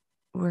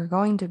we're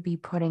going to be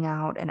putting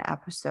out an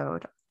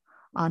episode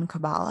on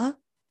Kabbalah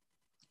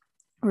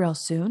real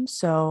soon.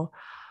 So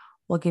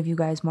we'll give you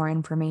guys more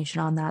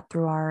information on that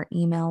through our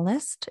email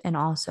list and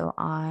also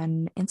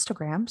on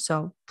Instagram.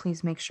 So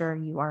please make sure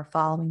you are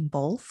following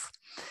both.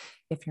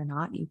 If you're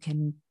not, you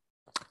can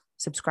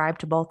subscribe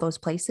to both those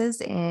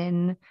places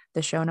in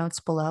the show notes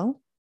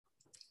below.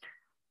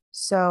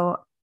 So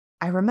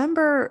I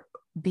remember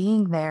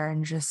being there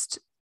and just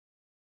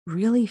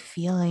really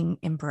feeling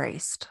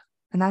embraced.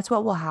 And that's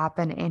what will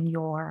happen in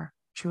your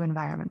true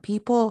environment.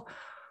 People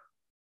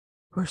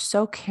were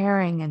so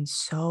caring and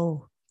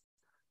so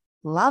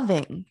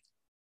loving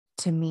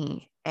to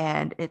me.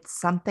 And it's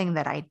something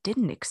that I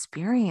didn't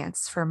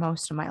experience for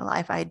most of my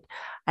life. I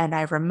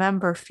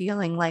remember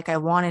feeling like I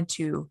wanted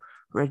to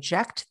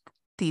reject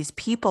these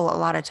people a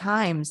lot of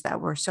times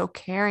that were so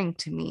caring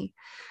to me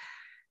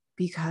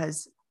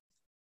because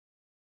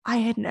I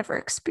had never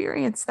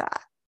experienced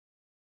that.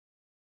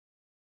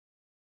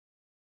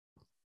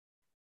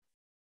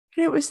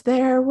 And it was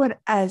there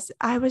as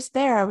I was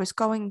there, I was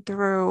going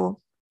through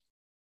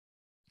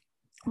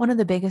one of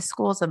the biggest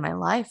schools of my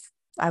life.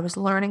 I was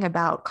learning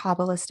about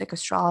Kabbalistic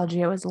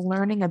astrology. I was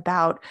learning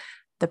about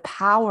the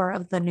power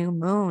of the new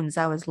moons.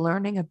 I was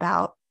learning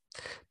about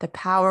the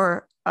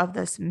power of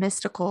this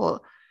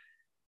mystical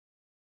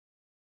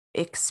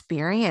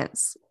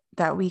experience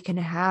that we can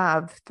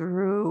have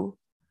through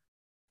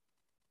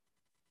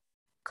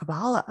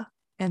Kabbalah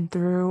and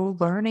through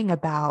learning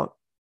about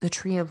the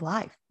tree of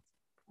life,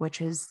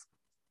 which is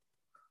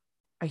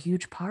a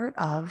huge part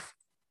of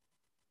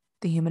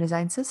the human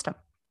design system.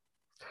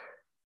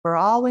 We're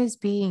always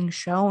being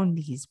shown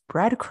these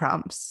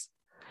breadcrumbs.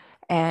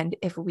 And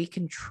if we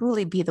can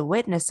truly be the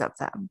witness of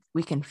them,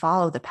 we can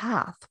follow the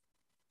path.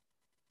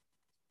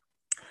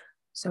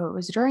 So it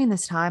was during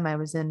this time I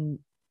was in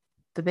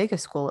the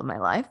biggest school of my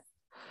life.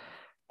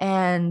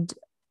 And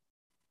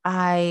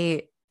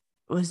I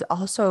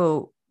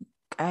also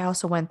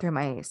went through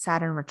my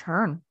Saturn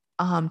return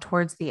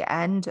towards the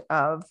end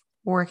of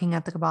working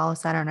at the Kabbalah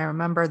Center. And I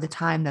remember the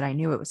time that I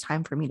knew it was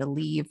time for me to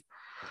leave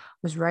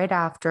was right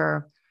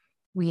after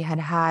we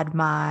had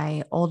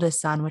my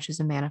oldest son, which is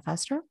a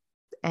manifester.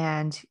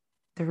 And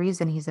the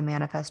reason he's a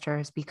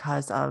manifester is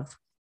because of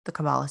the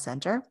Kabbalah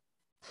Center.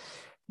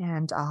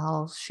 And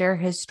I'll share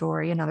his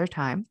story another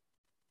time.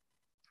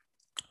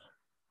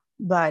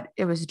 But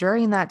it was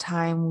during that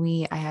time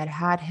I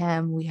had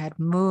him, we had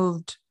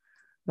moved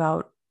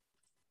about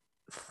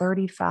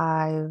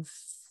 35,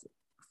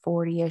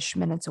 40-ish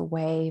minutes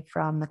away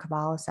from the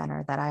Kabbalah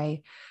Center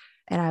I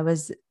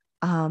was,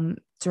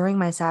 during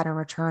my Saturn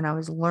return, I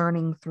was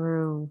learning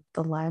through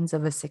the lens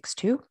of a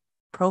 6-2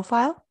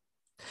 profile.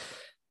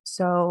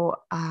 So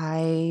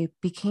I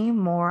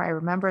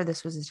remember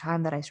this was a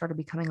time that I started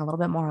becoming a little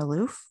bit more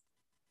aloof.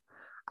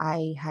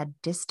 I had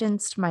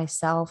distanced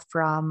myself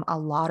from a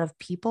lot of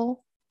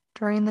people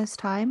during this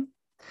time.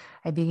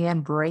 I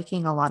began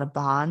breaking a lot of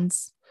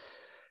bonds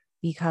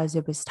because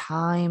it was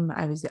time.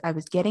 I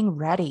was getting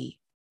ready.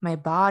 My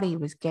body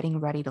was getting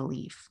ready to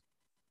leave.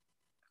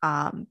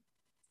 And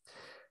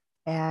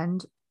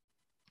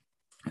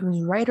it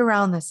was right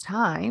around this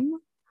time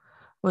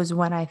was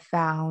when I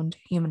found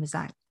human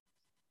design.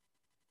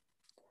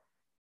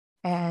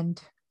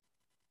 And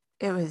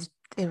it was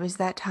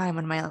that time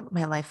when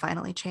my life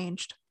finally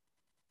changed.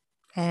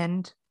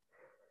 And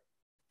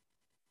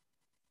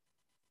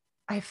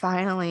I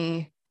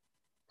finally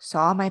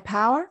saw my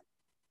power.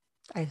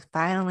 I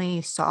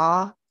finally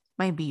saw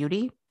my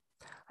beauty.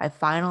 I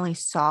finally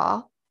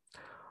saw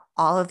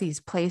all of these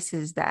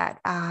places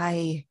that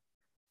I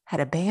had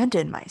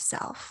abandoned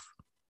myself.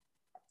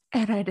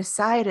 And I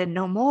decided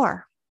no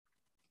more.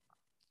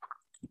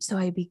 So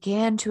I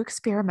began to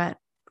experiment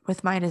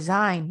with my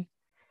design,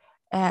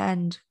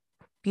 and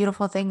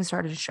beautiful things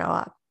started to show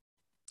up.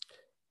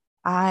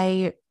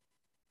 I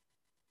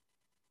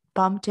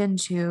bumped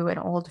into an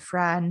old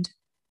friend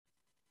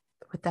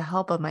with the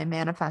help of my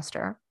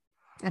manifester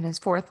and his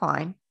fourth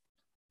line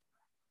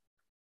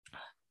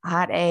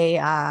at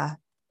a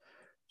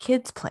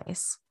kid's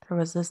place. There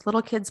was this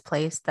little kid's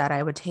place that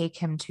I would take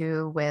him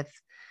to with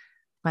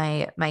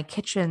my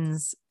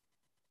kitchen's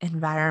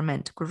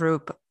environment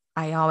group.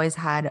 I always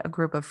had a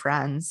group of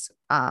friends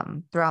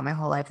throughout my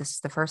whole life. This is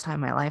the first time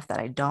in my life that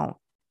I don't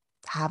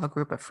have a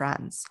group of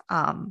friends.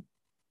 And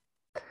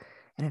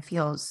it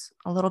feels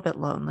a little bit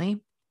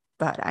lonely,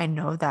 but I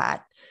know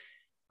that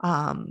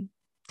the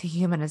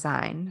human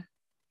design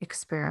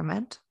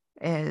experiment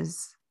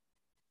is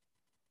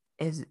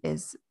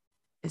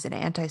an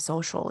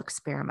antisocial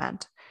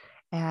experiment.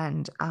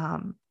 And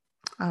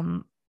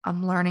I'm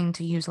learning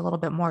to use a little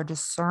bit more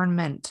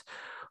discernment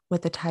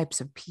with the types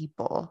of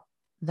people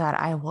that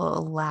I will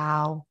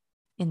allow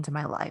into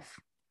my life.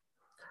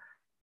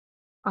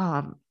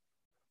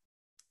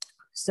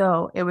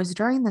 So it was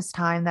during this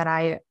time that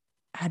I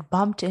had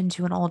bumped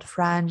into an old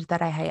friend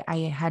that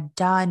I had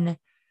done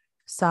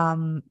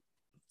some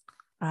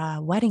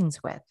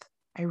weddings with.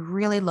 I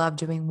really love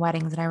doing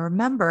weddings. And I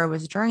remember it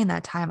was during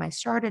that time I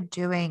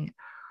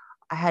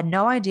had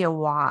no idea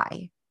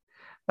why,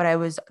 but I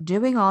was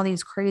doing all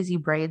these crazy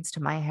braids to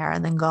my hair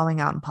and then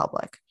going out in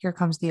public. Here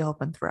comes the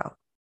open throat.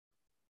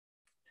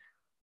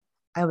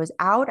 I was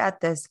out at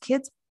this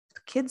kids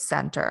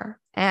center,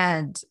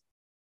 and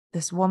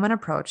this woman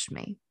approached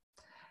me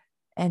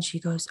and she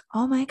goes,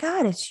 "Oh my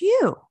God, it's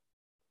you."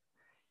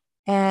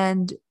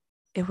 And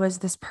it was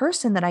this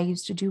person that I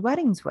used to do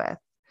weddings with.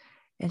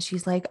 And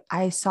she's like,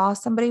 "I saw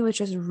somebody with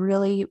just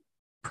really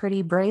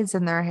pretty braids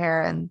in their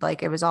hair, and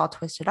like it was all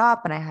twisted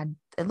up, and I had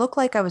it looked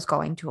like I was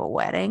going to a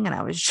wedding, and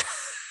I was just,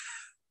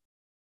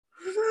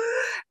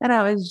 and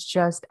I was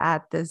just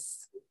at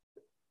this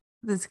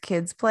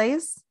kid's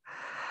place.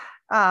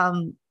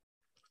 Um,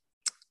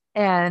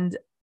 and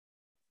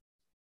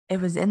it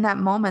was in that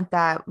moment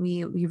that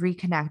we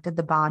reconnected,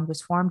 the bond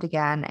was formed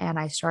again, and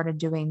I started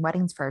doing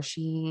weddings for her.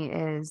 She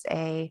is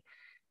a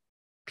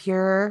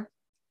pure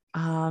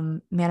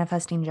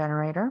manifesting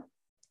generator.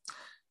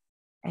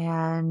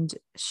 And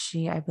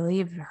I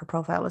believe her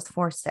profile was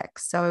 4-6.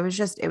 So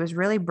it was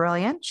really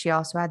brilliant. She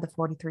also had the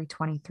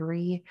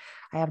 4323.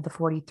 I have the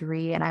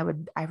 43. And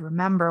I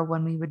remember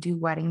when we would do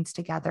weddings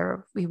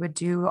together, I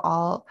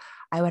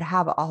would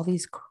have all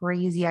these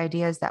crazy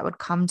ideas that would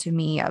come to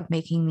me of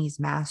making these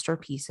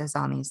masterpieces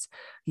on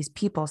these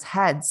people's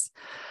heads.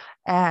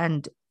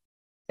 And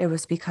it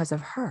was because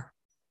of her.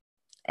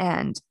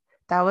 And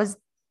that was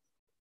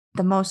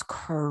the most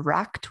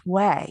correct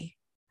way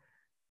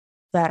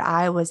that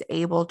I was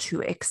able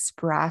to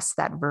express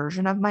that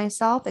version of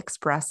myself,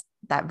 express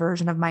that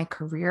version of my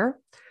career,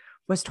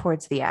 was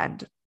towards the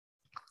end.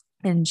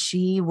 And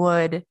she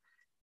would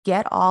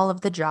get all of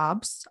the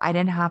jobs. I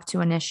didn't have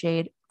to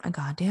initiate a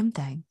goddamn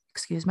thing.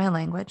 Excuse my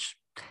language.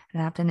 I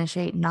didn't have to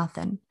initiate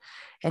nothing.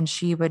 And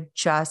she would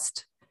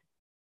just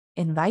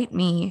invite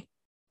me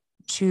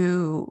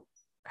to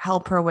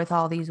help her with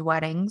all these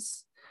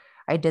weddings.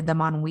 I did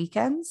them on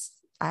weekends.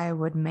 I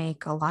would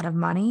make a lot of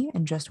money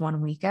in just one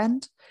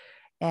weekend.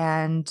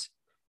 And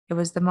it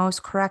was the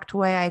most correct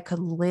way I could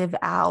live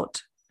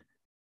out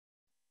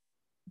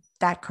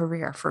that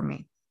career for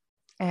me.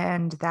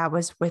 And that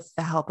was with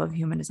the help of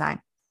human design.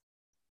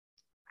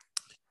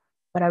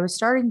 But I was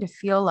starting to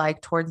feel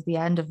like towards the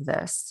end of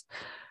this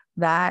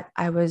that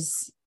I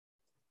wasn't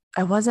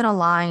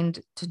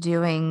aligned to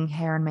doing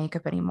hair and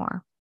makeup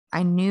anymore.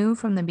 I knew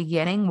from the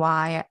beginning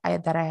that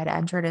I had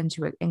entered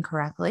into it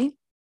incorrectly.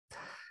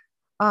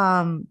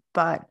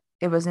 But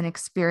it was an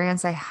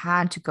experience I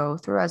had to go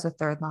through as a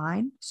third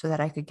line so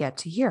that I could get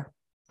to here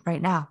right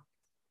now.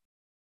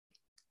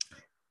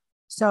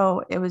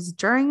 So it was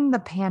during the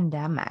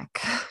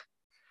pandemic,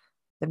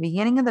 the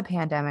beginning of the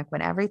pandemic,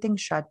 when everything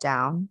shut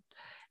down.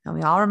 And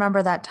we all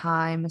remember that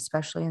time,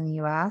 especially in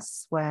the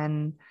US,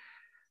 when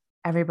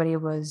everybody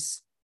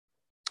was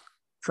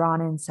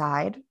drawn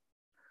inside,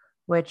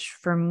 which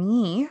for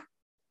me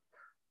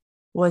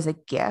was a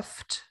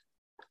gift.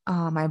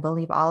 I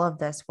believe all of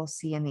this we'll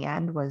see in the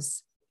end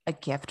was a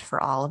gift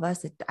for all of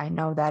us. I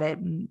know that it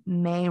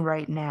may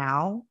right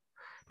now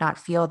not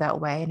feel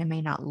that way, and it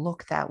may not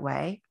look that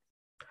way.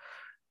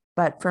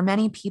 But for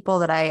many people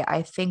that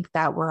I think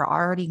that were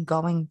already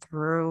going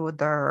through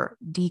their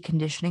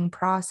deconditioning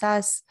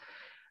process,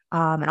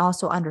 and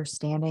also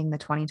understanding the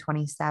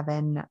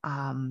 2027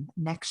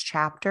 next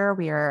chapter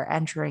we are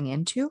entering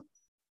into,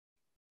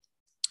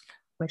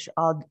 which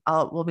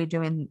we'll be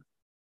doing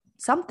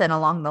something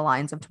along the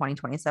lines of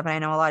 2027. I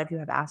know a lot of you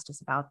have asked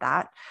us about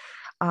that.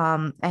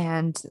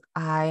 And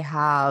I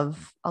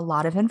have a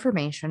lot of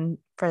information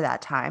for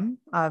that time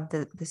of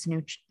this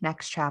new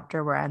next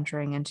chapter we're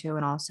entering into,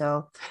 and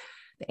also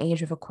the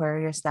age of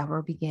Aquarius that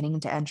we're beginning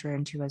to enter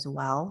into as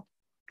well.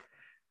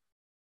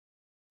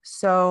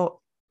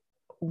 So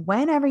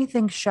when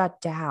everything shut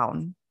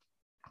down,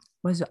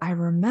 I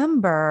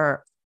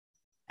remember,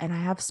 and I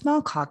have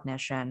smell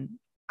cognition,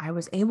 I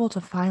was able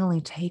to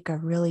finally take a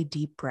really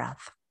deep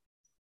breath.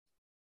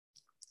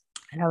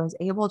 And I was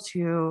able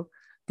to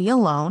be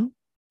alone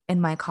in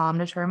my calm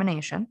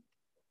determination.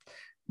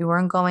 We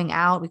weren't going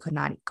out. We could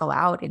not go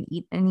out and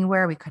eat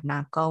anywhere. We could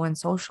not go and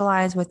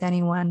socialize with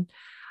anyone.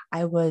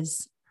 I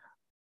was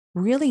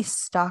really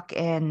stuck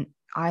in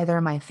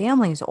either my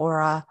family's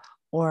aura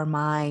or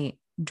my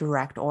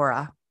direct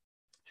aura,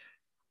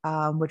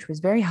 which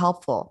was very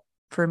helpful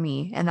for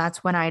me. And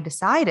that's when I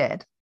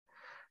decided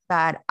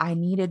that I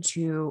needed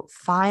to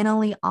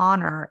finally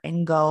honor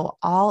and go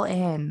all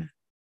in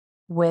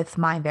with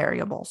my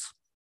variables.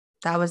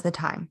 That was the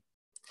time.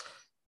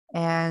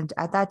 And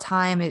at that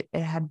time, it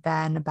had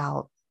been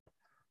about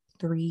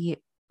 3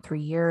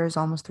 years,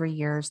 almost 3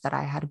 years that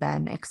I had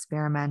been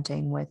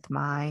experimenting with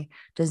my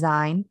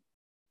design.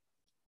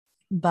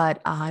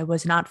 But I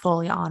was not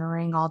fully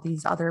honoring all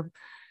these other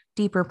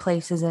deeper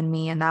places in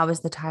me. And that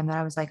was the time that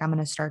I was like, I'm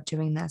going to start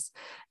doing this.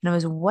 And it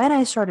was when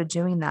I started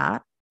doing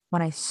that,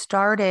 when I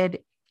started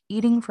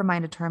eating for my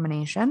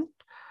determination,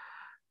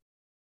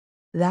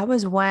 that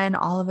was when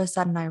all of a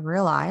sudden I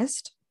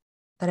realized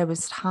that it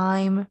was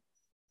time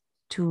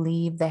to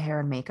leave the hair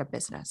and makeup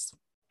business.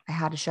 I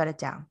had to shut it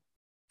down.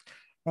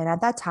 And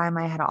at that time,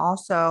 I had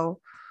also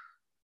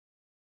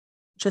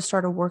just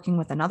started working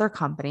with another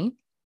company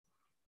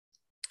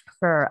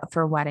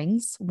for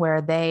weddings,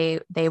 where they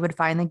would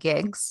find the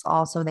gigs,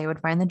 also they would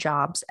find the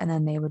jobs, and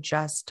then they would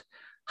just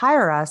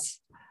hire us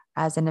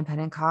as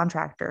independent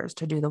contractors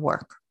to do the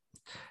work,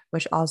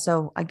 which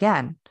also,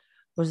 again,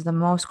 was the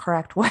most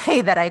correct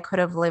way that I could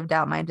have lived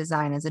out my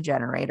design as a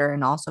generator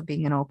and also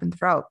being an open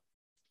throat.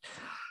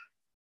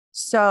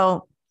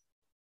 So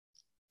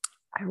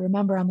I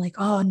remember I'm like,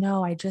 oh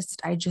no, I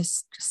just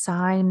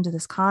signed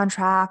this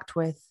contract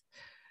with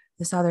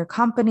this other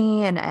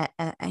company, and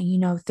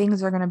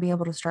things are going to be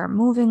able to start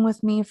moving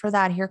with me for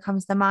that. Here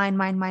comes the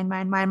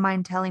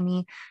mind telling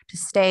me to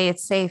stay.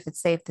 It's safe. It's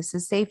safe. This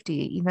is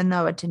safety, even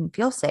though it didn't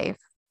feel safe.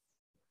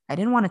 I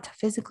didn't want to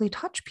physically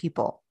touch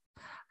people.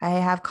 I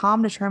have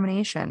calm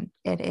determination.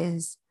 It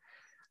is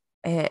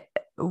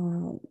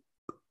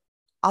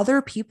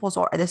other people's,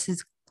 or this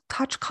is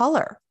touch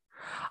color.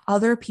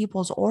 Other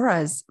people's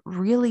auras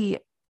really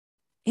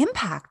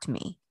impact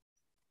me.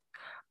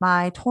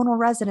 My tonal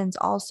resonance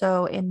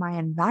also in my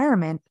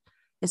environment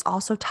is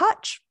also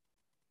touch.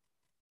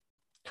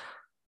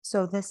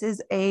 So this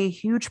is a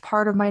huge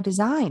part of my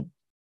design.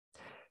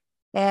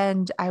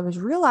 And I was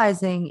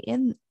realizing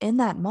in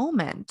that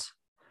moment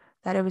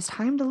that it was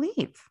time to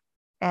leave.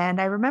 And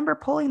I remember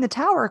pulling the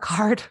Tower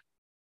card,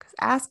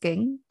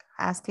 asking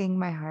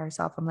my higher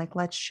self, I'm like,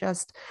 let's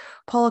just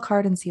pull a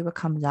card and see what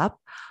comes up.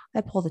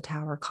 I pulled the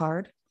Tower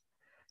card.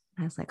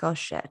 And I was like, oh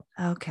shit.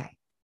 Okay.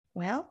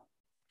 Well,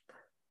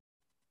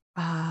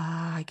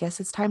 I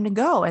guess it's time to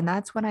go. And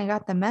that's when I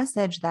got the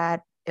message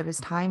that it was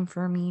time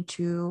for me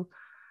to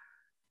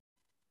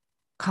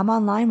come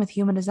online with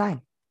human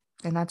design.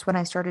 And that's when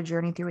I started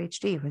Journey Through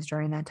HD, was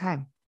during that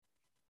time.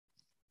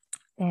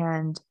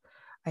 And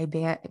I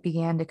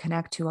began to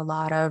connect to a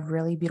lot of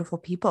really beautiful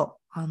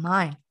people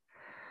online.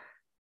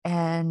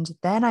 And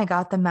then I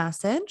got the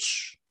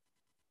message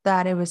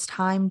that it was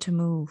time to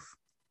move.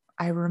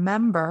 I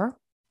remember,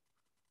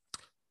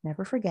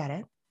 never forget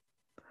it,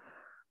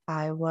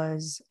 I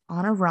was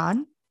on a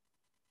run.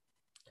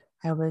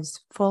 I was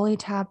fully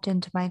tapped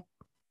into my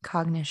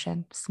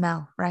cognition,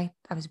 smell, right?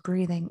 I was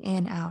breathing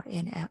in, out,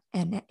 in, out,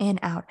 in,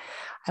 out.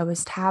 I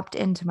was tapped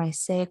into my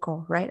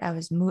sacral, right? I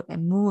was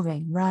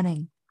moving,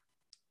 running.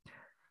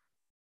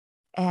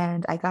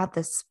 And I got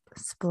this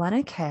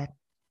splenic hit,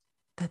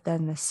 but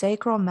then the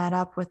sacral met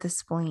up with the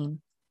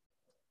spleen.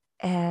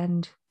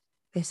 And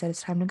they said,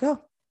 it's time to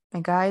go.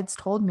 My guides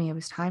told me it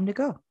was time to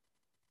go.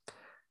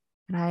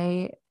 And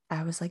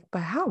I was like,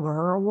 but how?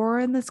 We're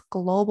in this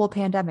global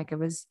pandemic. It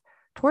was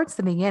towards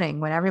the beginning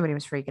when everybody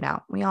was freaking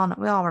out. We all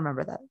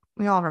remember that.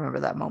 We all remember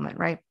that moment,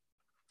 right?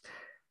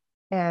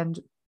 And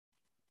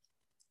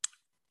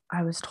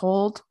I was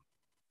told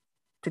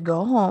to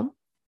go home,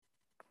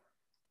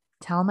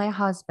 tell my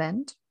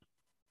husband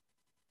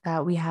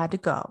that we had to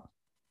go,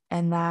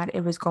 and that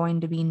it was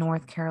going to be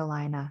North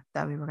Carolina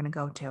that we were going to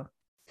go to.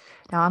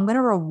 Now I'm going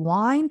to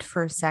rewind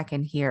for a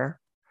second here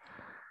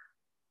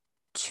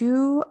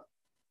to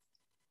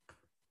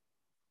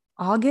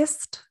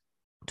August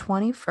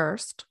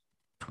 21st,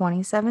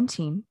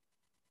 2017,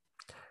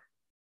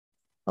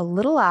 a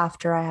little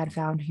after I had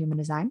found human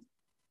design.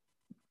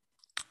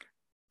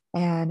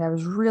 And I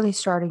was really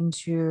starting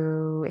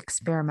to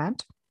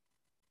experiment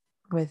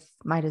with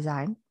my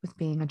design, with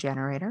being a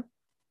generator.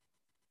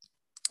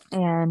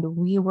 And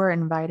we were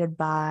invited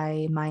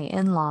by my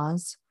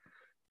in-laws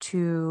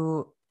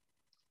to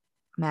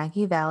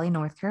Maggie Valley,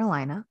 North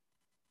Carolina,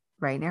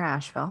 right near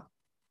Asheville,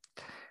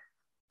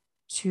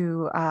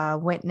 to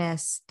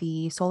witness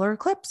the solar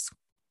eclipse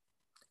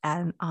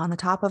and on the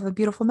top of a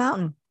beautiful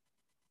mountain.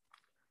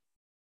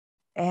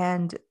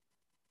 And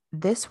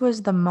this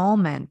was the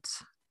moment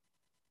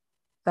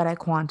that I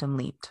quantum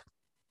leaped.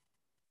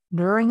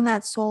 During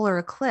that solar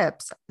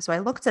eclipse, so I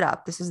looked it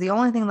up. This is the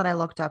only thing that I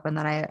looked up and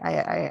that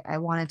I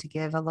wanted to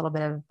give a little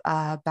bit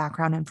of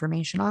background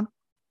information on.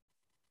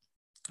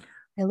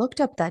 I looked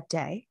up that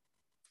day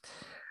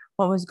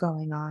what was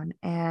going on,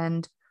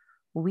 and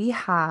we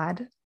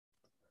had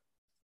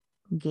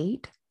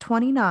gate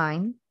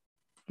 29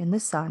 in the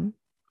sun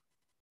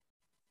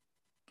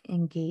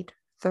and gate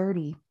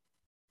 30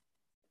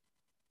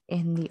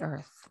 in the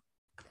earth.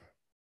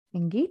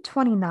 And gate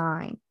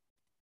 29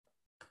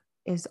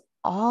 is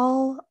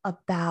all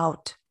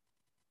about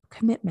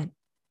commitment.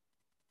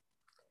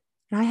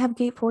 And I have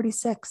gate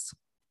 46.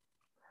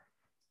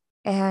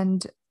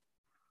 And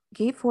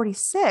gate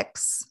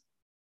 46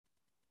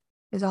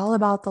 is all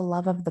about the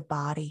love of the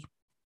body.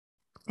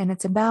 And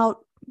it's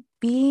about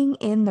being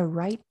in the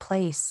right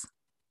place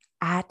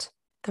at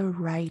the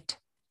right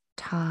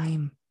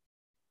time.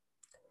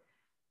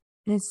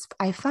 And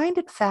I find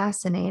it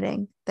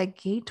fascinating that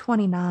gate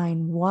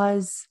 29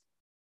 was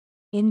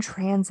in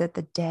transit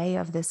the day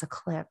of this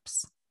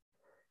eclipse.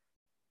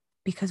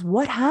 Because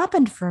what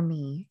happened for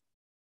me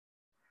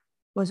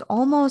was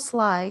almost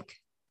like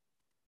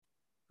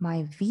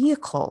my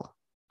vehicle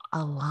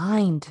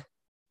aligned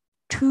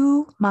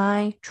to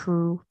my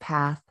true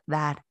path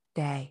that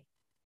day.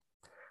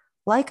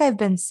 Like I've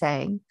been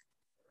saying,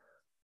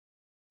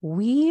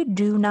 we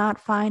do not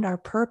find our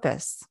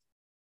purpose.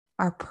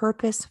 Our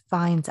purpose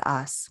finds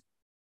us.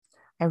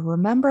 I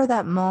remember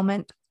that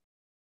moment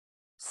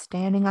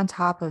standing on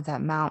top of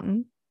that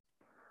mountain,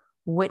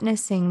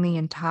 witnessing the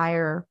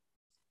entire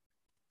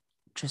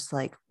just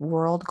like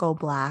world go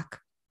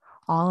black.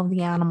 All of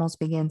the animals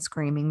began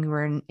screaming. We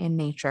were in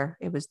nature.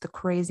 It was the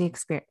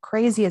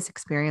craziest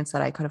experience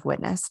that I could have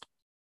witnessed.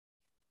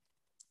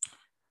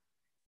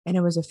 And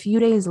it was a few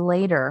days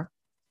later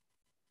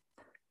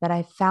that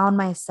I found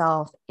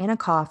myself in a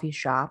coffee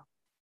shop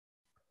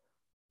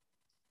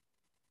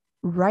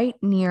right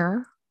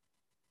near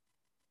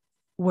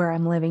where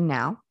I'm living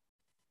now.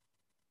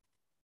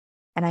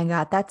 And I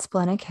got that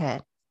splenic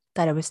hit,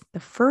 that it was the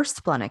first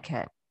splenic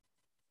hit,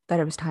 that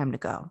it was time to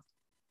go,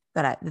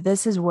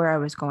 this is where I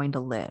was going to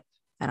live.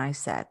 And I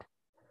said,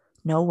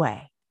 no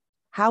way.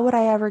 How would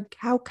I ever,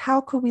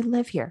 how could we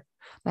live here?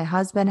 My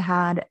husband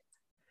had,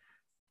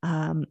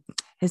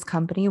 his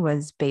company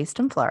was based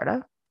in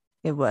Florida.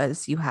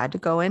 You had to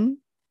go in,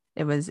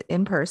 it was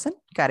in person.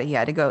 You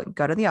had to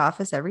go to the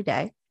office every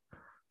day.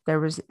 There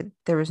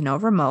was no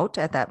remote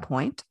at that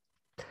point.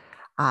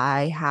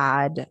 I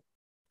had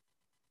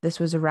This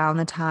was around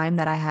the time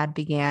that I had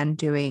began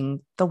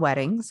doing the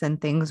weddings, and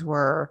things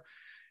were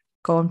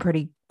going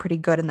pretty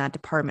good in that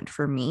department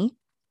for me.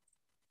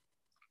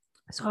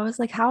 So I was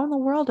like, how in the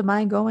world am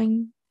I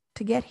going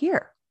to get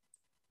here?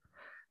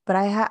 But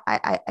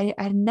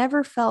I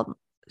never felt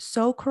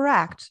so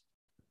correct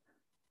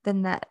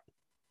than that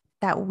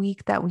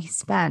week that we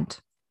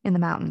spent in the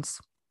mountains.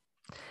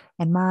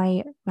 And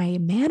my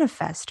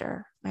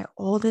manifester, my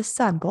oldest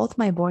son, both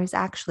my boys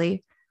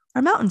actually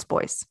are mountains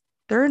boys.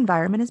 Their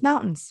environment is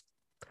mountains.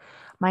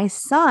 My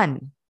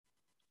son,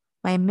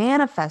 my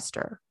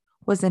manifester,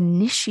 was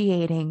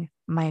initiating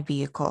my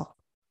vehicle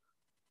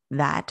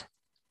that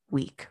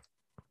week.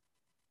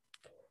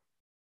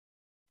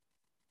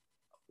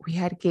 We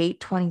had gate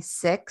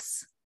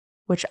 26,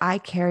 which I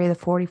carry the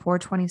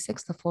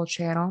 4426, the full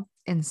channel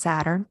in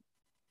Saturn.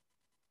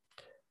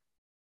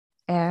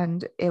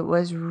 And it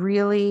was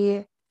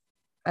really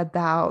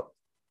about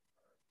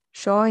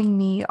showing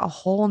me a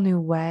whole new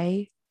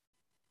way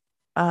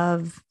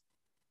of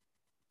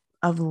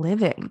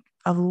living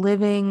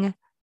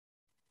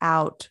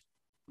out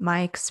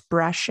my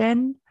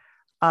expression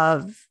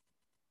of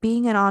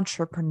being an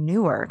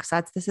entrepreneur.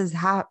 Because this is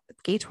half,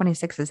 gate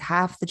 26 is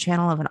half the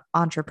channel of an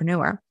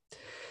entrepreneur,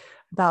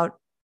 about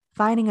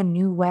finding a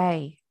new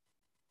way,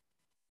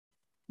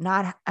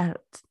 not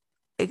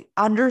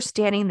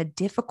understanding the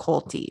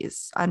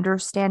difficulties,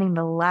 understanding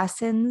the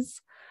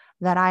lessons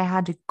that I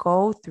had to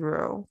go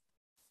through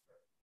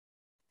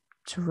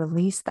to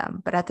release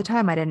them. But at the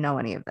time, I didn't know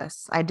any of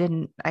this. I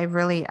didn't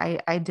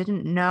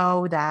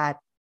know that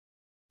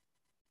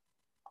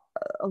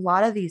a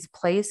lot of these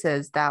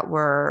places that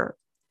were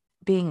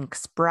being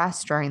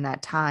expressed during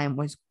that time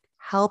was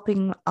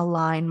helping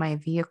align my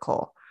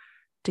vehicle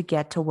to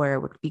get to where it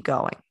would be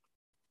going.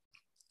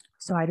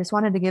 So I just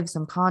wanted to give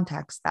some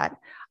context that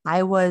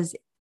I was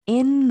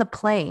in the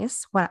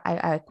place when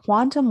I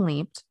quantum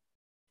leaped,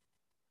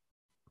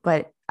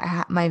 but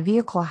my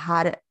vehicle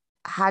had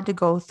to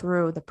go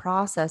through the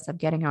process of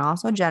getting an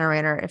also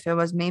generator. If it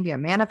was maybe a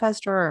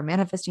manifestor or a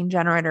manifesting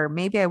generator,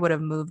 maybe I would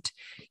have moved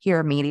here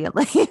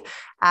immediately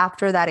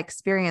after that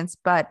experience.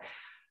 But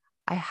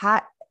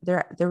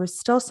there was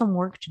still some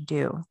work to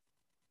do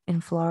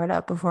in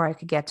Florida before I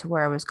could get to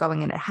where I was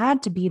going. And it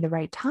had to be the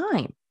right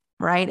time,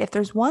 right? If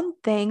there's one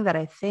thing that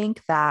I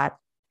think that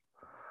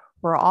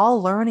we're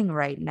all learning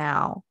right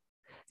now,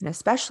 and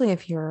especially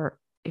if you're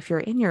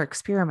in your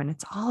experiment,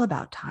 it's all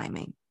about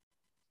timing.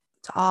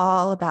 It's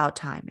all about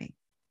timing.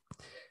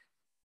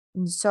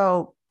 And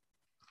so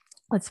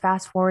let's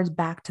fast forward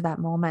back to that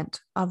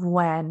moment of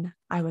when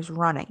I was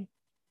running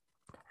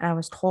and I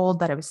was told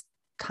that it was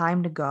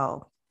time to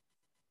go.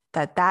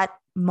 That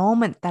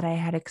moment that I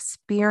had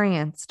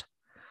experienced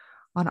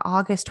on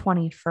August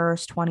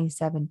 21st,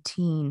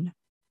 2017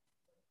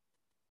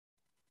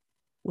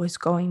 was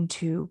going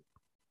to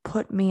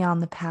put me on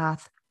the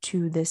path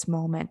to this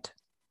moment.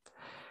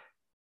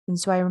 And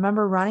so I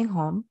remember running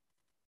home,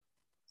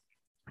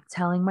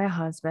 telling my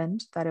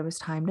husband that it was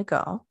time to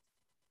go.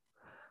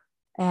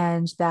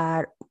 And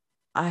that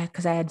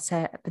because I had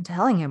been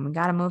telling him, we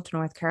got to move to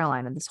North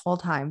Carolina this whole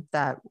time,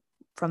 that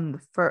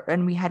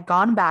and we had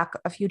gone back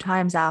a few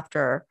times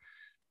after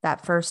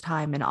that first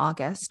time in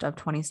August of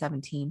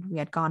 2017. We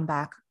had gone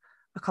back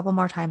a couple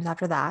more times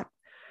after that.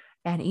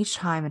 And each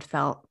time it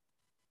felt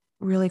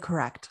really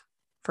correct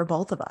for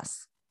both of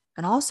us,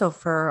 and also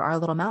for our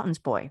little mountains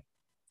boy.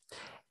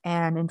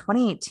 And in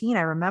 2018,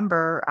 I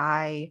remember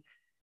I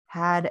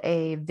had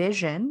a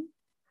vision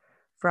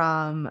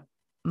from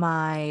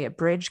my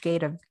bridge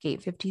gate of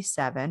gate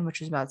 57,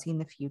 which is about seeing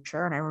the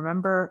future. And I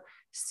remember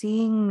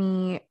seeing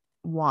me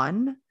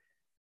doing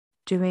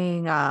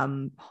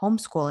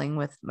homeschooling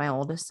with my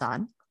oldest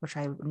son, which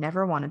I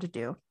never wanted to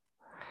do.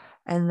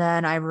 And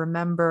then I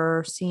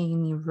remember seeing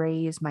me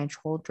raise my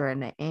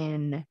children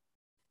in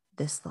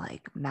this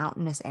like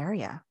mountainous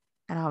area.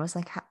 And I was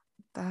like,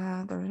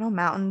 there's no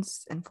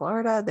mountains in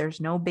Florida.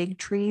 There's no big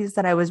trees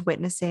that I was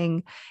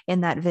witnessing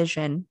in that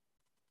vision.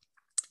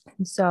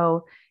 And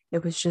so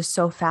it was just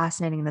so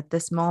fascinating that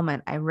this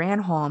moment I ran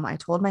home. I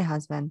told my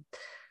husband,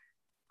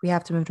 we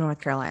have to move to North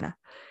Carolina.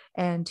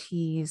 And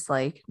he's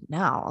like,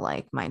 no,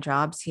 like my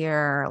job's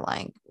here.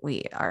 Like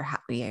we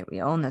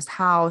own this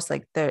house.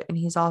 And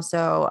he's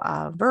also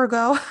a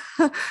Virgo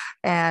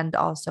and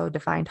also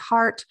defined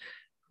heart.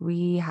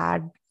 We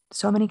had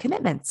so many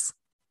commitments.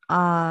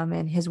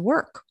 And his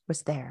work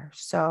was there.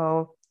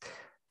 So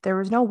there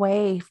was no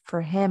way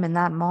for him in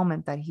that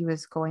moment that he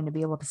was going to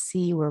be able to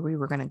see where we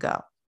were going to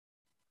go.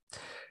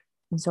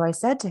 And so I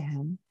said to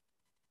him,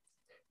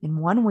 in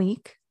 1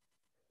 week,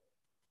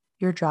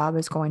 your job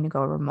is going to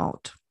go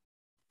remote.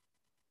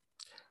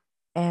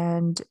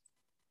 And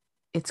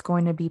it's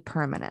going to be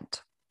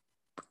permanent.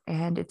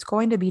 And it's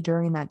going to be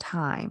during that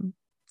time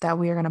that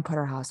we are going to put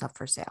our house up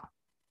for sale.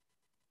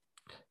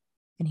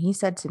 And he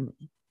said to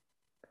me,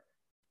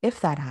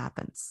 if that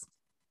happens,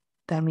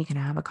 then we can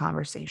have a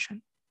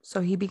conversation.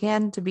 So he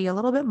began to be a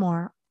little bit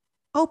more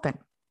open.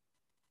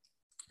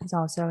 He's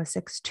also a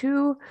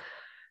 6'2".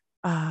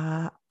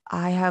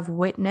 I have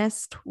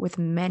witnessed with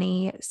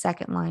many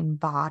second line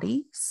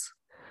bodies,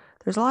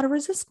 there's a lot of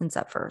resistance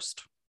at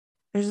first.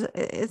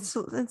 It's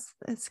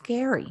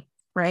scary,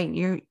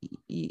 right?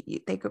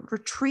 They could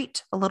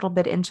retreat a little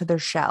bit into their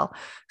shell.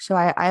 So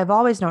I have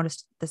always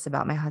noticed this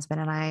about my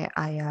husband, and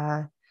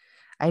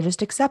I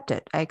just accept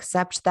it. I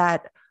accept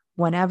that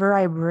whenever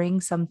I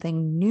bring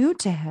something new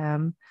to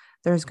him,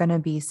 there's going to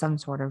be some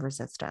sort of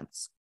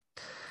resistance.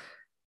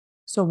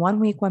 So 1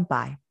 week went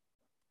by.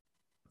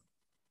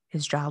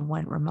 His job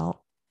went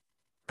remote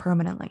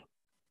permanently.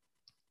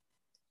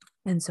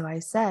 And so I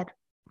said,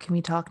 can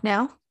we talk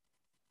now?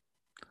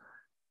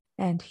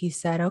 And he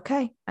said,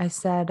 okay. I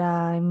said,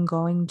 I'm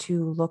going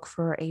to look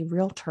for a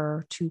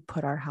realtor to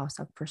put our house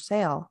up for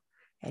sale.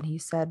 And he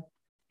said,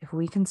 if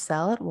we can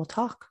sell it, we'll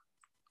talk.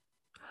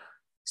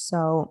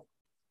 So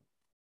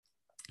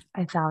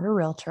I found a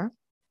realtor.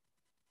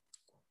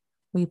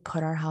 We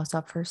put our house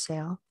up for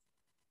sale.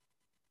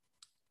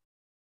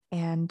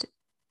 And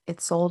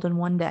it sold in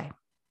 1 day.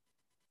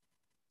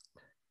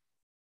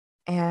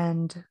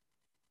 And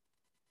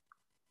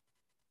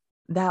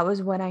that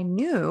was when I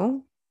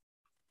knew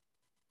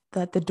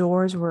that the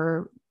doors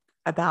were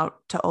about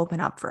to open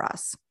up for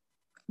us.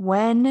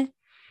 When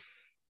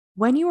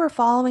you are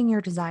following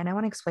your design, I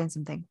want to explain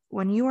something.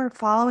 When you are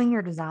following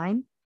your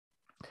design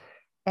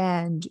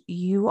and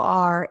you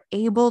are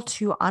able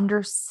to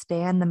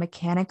understand the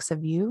mechanics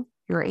of you,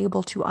 you're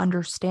able to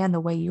understand the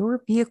way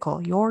your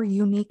vehicle, your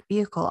unique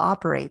vehicle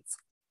operates.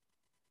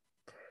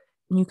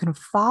 And you can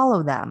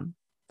follow them.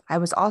 I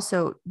was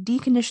also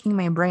deconditioning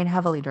my brain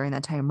heavily during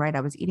that time, right?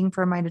 I was eating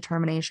for my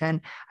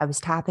determination. I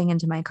was tapping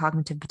into my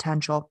cognitive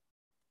potential.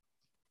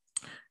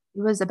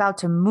 It was about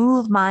to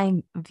move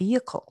my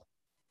vehicle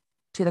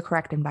to the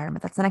correct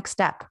environment. That's the next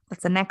step.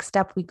 That's the next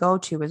step we go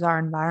to is our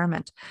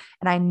environment.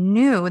 And I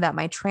knew that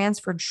my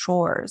transferred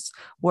shores,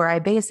 where I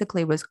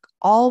basically was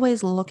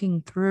always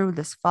looking through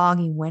this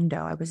foggy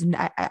window.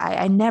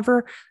 I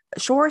never,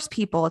 shores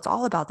people, it's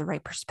all about the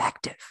right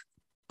perspective.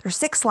 They're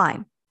 6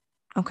 line.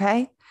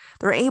 Okay.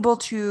 They're able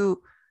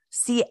to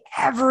see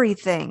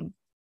everything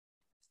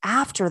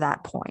after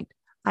that point.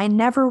 I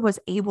never was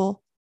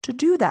able to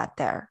do that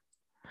there.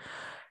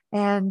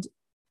 And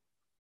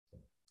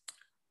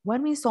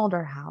when we sold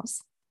our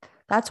house,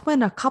 that's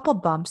when a couple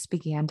bumps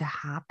began to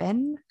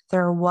happen.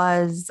 There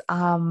was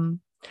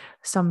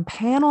some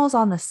panels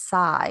on the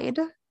side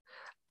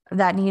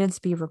that needed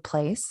to be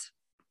replaced.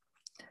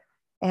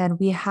 And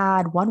we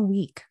had 1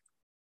 week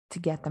to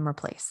get them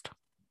replaced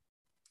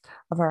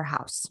of our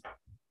house.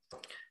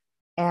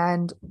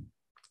 And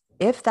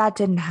if that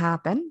didn't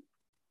happen,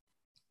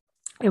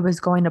 it was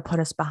going to put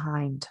us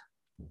behind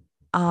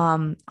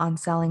on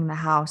selling the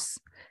house.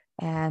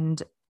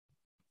 And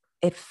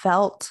it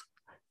felt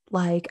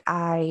like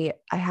I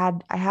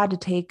had to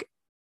take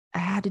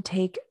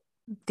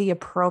the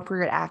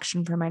appropriate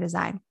action for my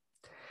design.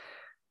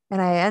 And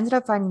I ended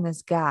up finding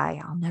this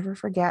guy. I'll never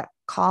forget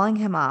calling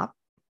him up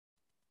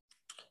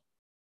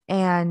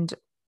and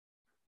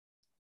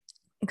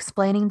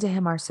explaining to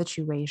him our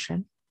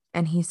situation.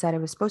 And he said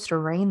it was supposed to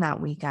rain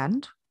that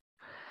weekend.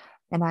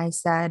 And I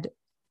said,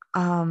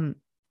 I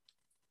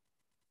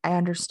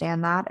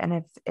understand that.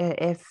 And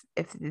if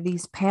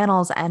these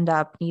panels end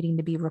up needing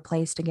to be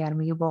replaced again,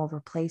 we will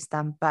replace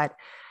them. But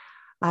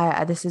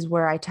this is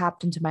where I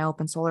tapped into my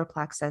open solar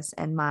plexus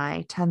and my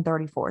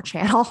 1034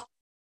 channel,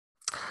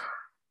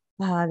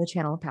 the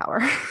channel of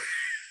power.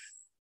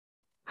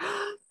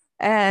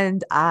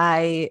 And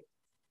I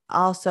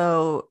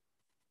also,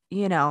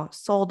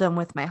 sold him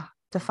with my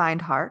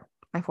defined heart,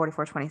 my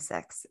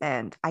 4426,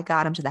 and I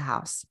got him to the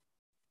house.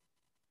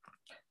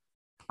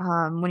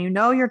 When you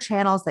know your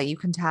channels that you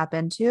can tap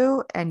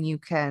into and you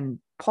can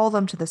pull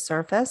them to the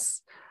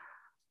surface,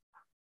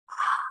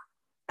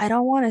 I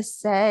don't want to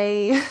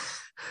say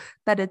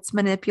that it's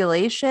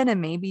manipulation,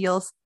 and maybe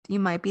you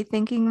might be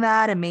thinking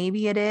that, and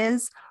maybe it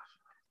is,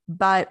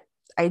 but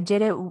I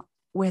did it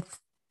with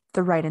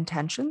the right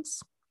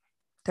intentions.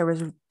 There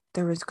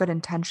was good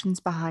intentions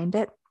behind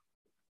it.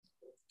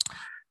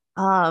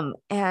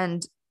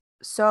 And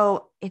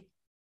so it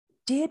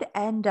did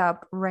end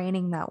up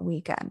raining that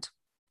weekend.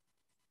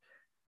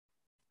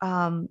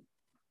 But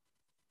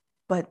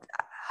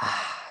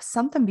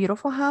something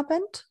beautiful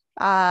happened.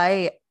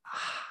 I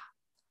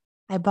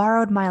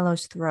borrowed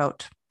Milo's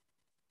throat.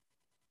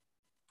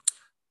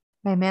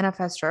 My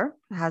manifestor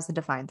has a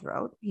defined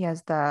throat. He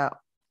has the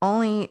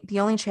only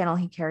channel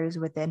he carries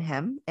within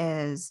him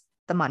is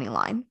the money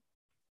line.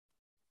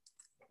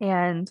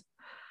 And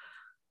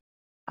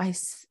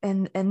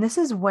and this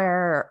is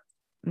where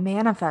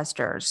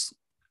manifestors,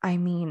 I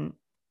mean,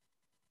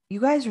 you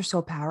guys are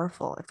so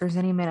powerful. If there's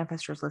any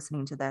manifestors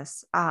listening to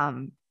this,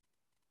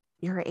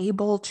 you're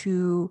able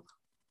to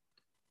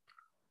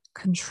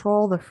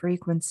control the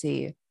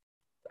frequency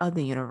of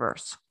the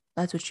universe.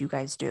 That's what you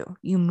guys do.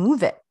 You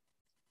move it.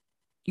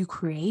 You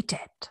create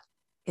it.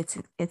 It's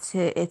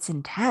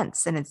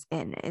intense, and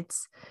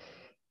it's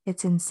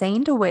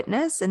insane to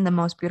witness in the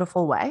most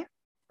beautiful way.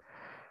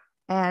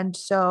 And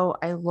so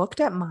I looked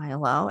at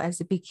Milo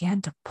as it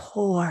began to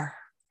pour.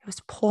 It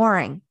was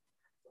pouring.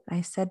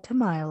 I said to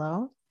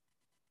Milo,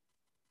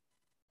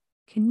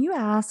 "Can you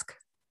ask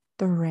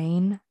the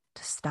rain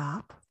to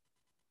stop?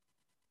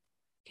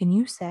 Can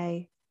you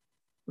say,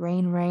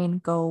 'Rain, rain,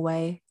 go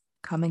away,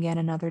 come again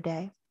another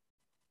day'?"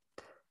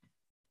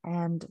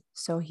 And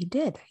so he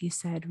did. He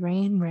said,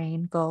 "Rain,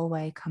 rain, go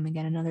away, come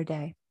again another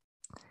day."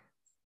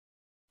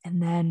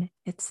 And then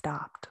it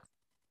stopped.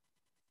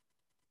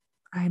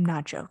 I'm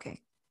not joking.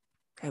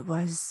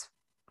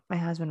 My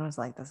husband was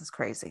like, "This is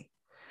crazy."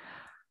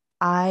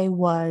 I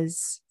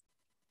was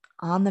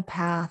on the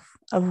path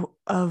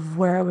of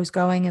where I was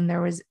going, and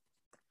there was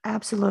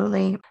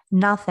absolutely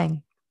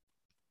nothing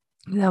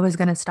that was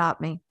going to stop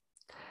me.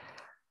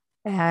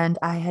 And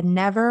I had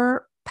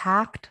never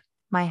packed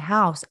my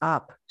house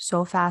up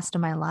so fast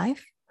in my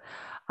life.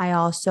 We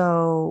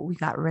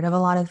got rid of a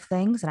lot of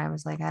things, and I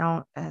was like,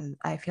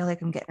 I feel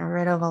like I'm getting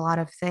rid of a lot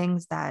of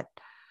things that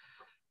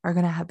are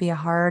going to be a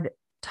hard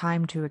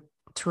time to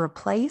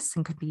replace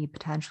and could be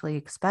potentially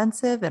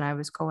expensive. And I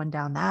was going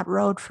down that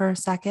road for a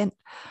second.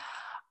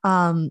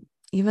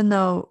 Even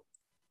though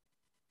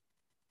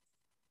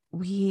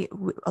a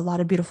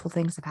lot of beautiful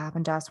things have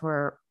happened to us,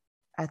 where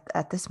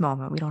at this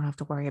moment, we don't have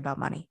to worry about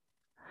money.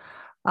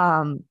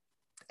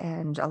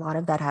 And a lot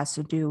of that has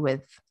to do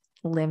with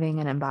living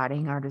and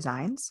embodying our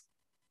designs.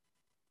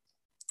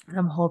 And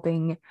I'm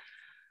hoping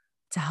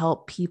to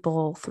help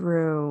people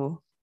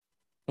through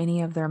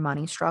any of their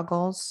money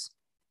struggles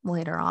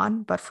later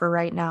on. But for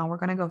right now, we're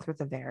going to go through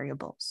the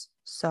variables.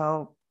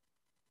 So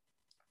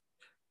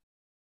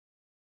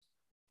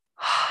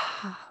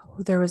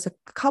there was a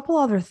couple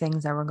other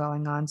things that were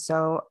going on.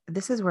 So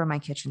this is where my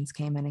kitchens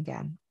came in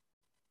again.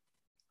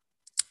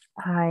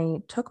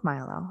 I took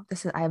Milo.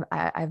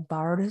 I've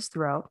borrowed his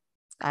throat.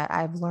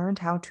 I've learned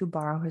how to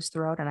borrow his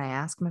throat, and I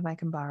ask him if I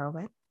can borrow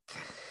it.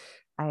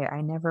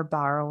 I never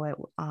borrow it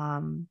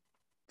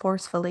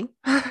forcefully.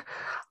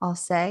 I'll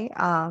say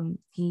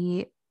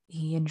he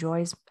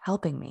enjoys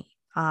helping me,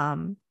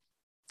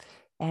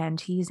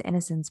 and he's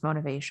innocence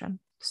motivation.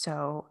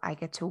 So I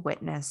get to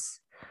witness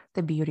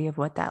the beauty of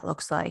what that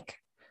looks like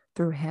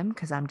through him,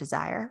 because I'm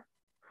desire,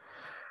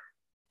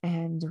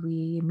 and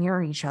we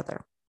mirror each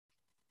other.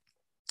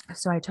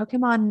 So I took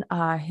him on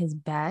his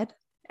bed,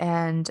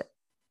 and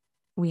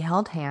we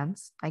held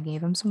hands. I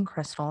gave him some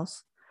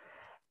crystals,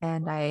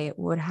 and I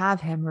would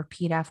have him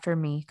repeat after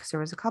me, because there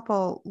was a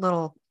couple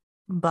little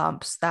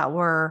bumps that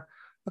were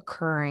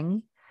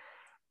occurring,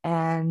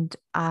 and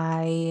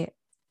I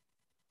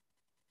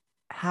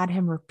had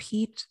him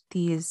repeat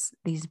these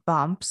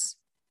bumps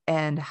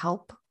and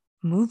help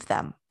move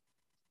them.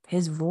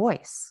 His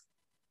voice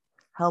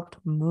helped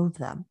move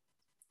them.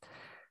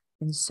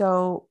 And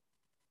so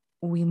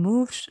we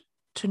moved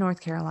to North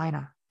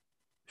Carolina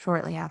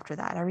shortly after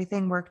that.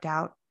 Everything worked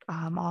out.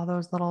 All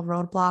those little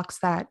roadblocks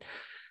that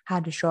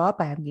had to show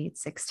up. I have gate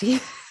 60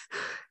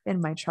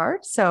 in my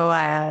chart. So,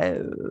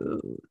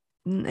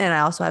 and I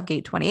also have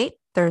gate 28.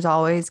 There's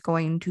always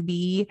going to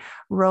be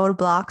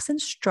roadblocks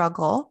and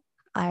struggle.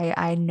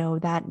 I know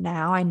that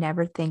now. I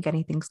never think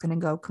anything's going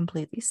to go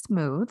completely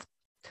smooth,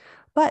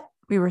 but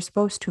we were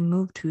supposed to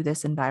move to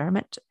this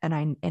environment,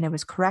 and it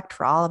was correct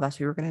for all of us.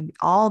 We were going to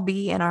all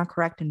be in our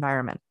correct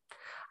environment.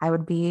 I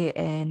would be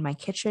in my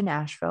kitchen.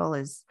 Asheville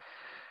is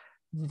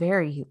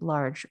very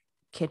large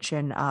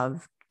kitchen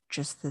of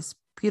just this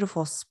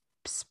beautiful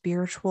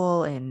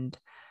spiritual and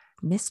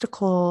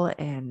mystical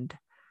and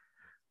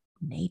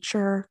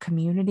nature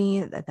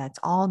community. That's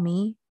all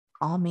me.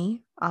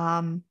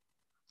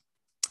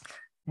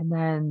 And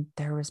then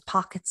there was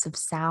pockets of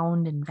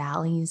sound and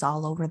valleys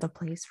all over the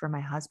place for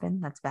my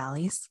husband. That's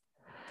valleys.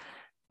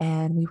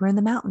 And we were in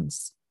the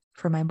mountains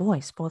for my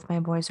boys. Both my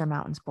boys are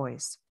mountains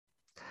boys.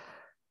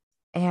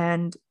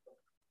 And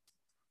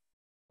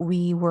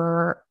we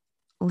were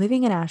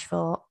living in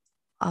Asheville,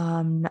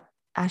 not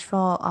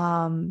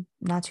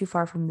too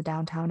far from the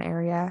downtown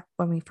area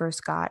when we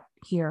first got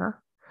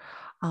here,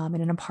 in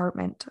an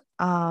apartment.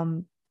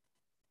 And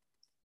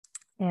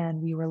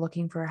we were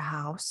looking for a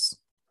house.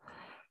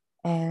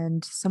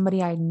 And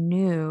somebody I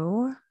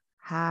knew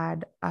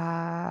had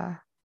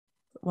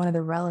one of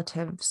the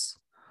relatives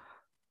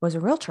was a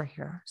realtor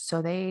here.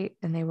 So they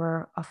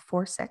were a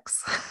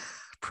 4/6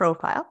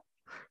 profile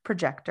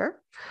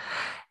projector.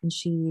 And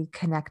she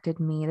connected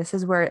me. This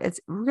is where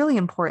it's really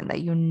important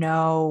that you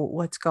know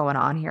what's going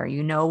on here.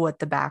 You know what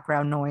the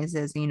background noise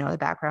is, you know the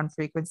background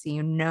frequency,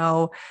 you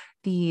know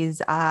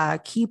these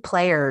key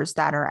players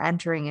that are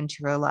entering into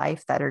your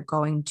life that are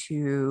going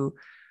to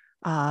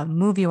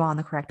move you on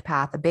the correct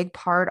path. A big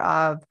part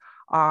of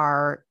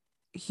our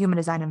human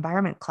design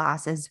environment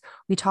class is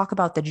we talk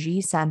about the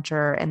G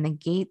center and the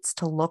gates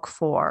to look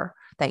for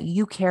that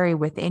you carry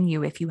within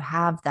you if you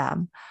have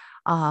them,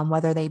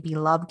 whether they be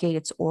love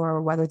gates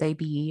or whether they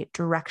be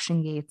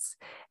direction gates.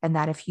 And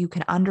that if you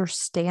can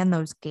understand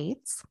those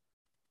gates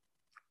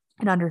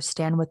and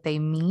understand what they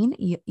mean,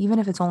 even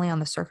if it's only on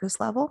the surface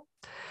level,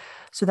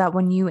 so that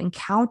when you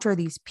encounter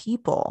these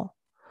people,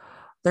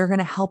 they're going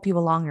to help you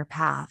along your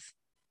path.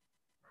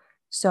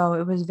 So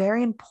it was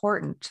very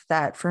important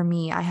that for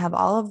me, I have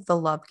all of the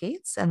love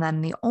gates. And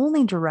then the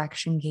only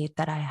direction gate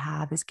that I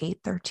have is gate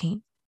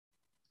 13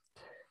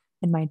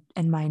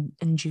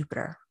 in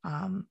Jupiter.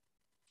 I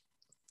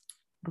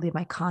believe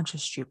my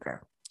conscious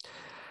Jupiter.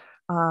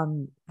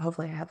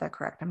 Hopefully I have that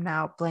correct. I'm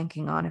now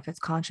blanking on if it's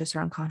conscious or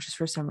unconscious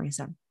for some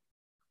reason.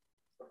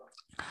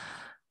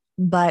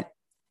 But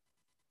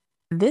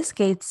this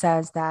gate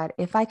says that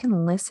if I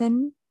can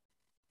listen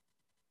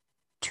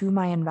to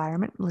my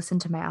environment, listen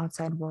to my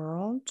outside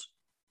world,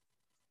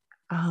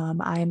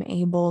 I'm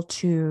able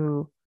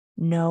to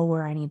know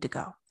where I need to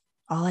go.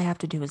 All I have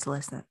to do is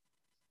listen.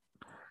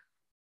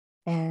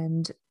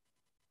 And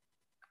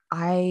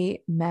I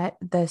met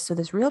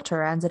this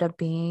realtor ended up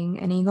being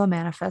an ego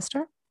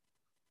manifester,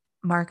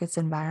 markets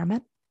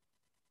environment.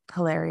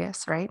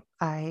 Hilarious, right?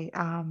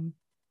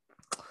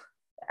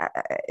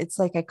 It's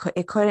like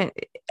it couldn't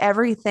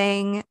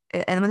everything.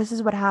 And this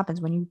is what happens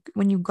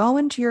when you go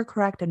into your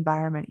correct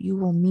environment, you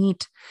will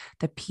meet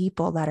the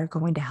people that are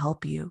going to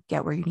help you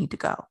get where you need to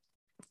go.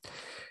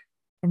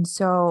 And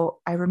so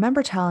I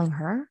remember telling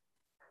her,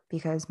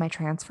 because my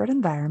transferred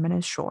environment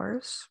is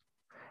shores,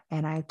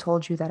 and I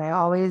told you that I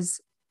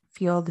always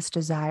feel this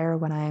desire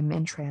when I'm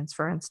in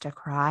transference to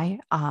cry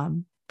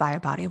by a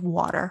body of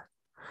water.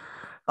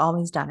 I've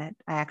always done it.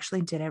 I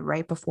actually did it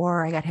right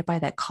before I got hit by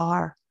that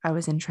car. I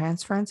was in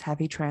transference,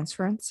 heavy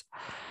transference.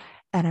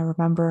 And I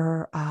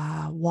remember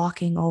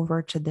walking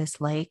over to this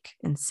lake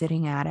and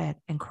sitting at it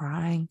and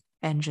crying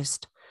and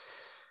just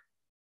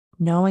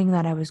knowing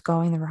that I was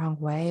going the wrong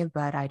way,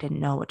 but I didn't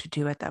know what to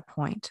do at that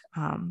point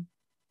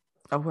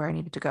of where I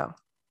needed to go.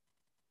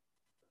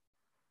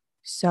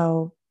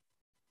 So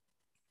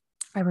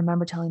I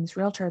remember telling this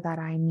realtor that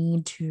I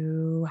need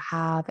to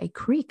have a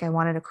creek. I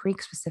wanted a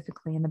creek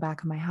specifically in the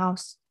back of my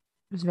house.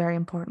 It was very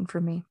important for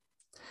me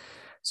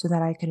so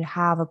that I could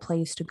have a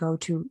place to go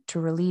to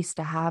release,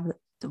 to have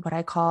what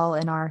I call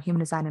in our human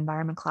design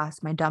environment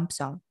class, my dump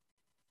zone.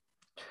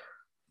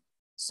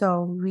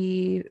 So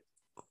we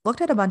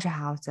looked at a bunch of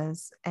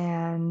houses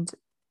and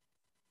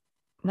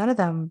none of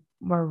them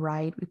were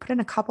right. We put in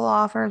a couple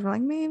offers. We're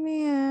like,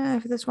 maybe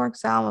if this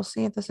works out, we'll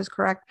see if this is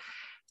correct.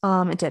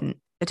 It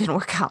didn't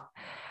work out.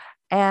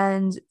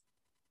 And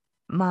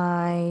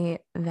my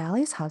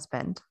Valley's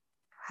husband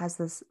has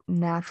this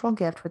natural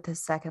gift with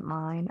his second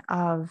line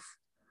of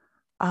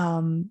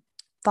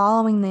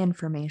following the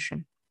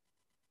information.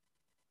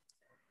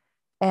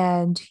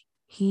 And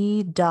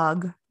he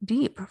dug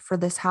deep for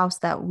this house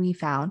that we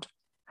found.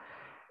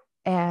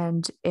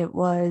 And it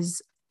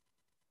was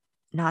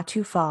not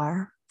too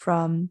far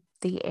from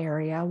the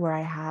area where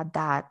I had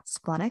that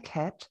splenic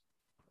hit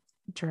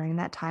during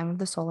that time of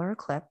the solar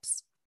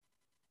eclipse.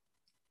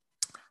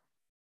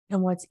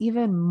 And what's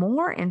even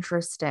more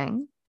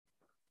interesting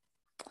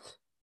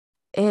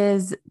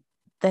is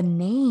the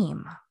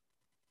name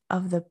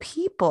of the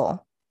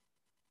people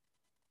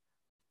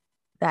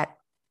that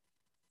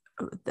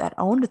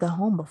owned the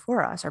home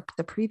before us, or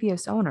the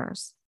previous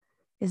owners,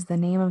 is the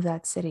name of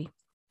that city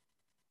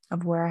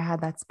of where I had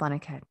that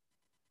splenic hit.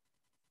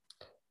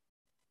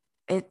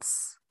 It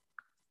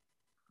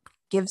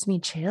gives me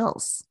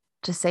chills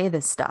to say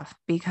this stuff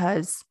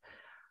because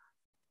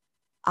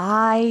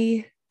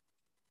I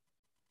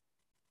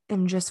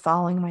am just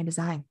following my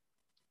design.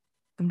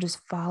 I'm just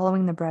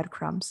following the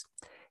breadcrumbs.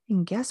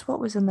 And guess what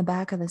was in the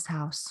back of this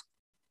house?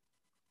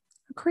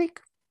 A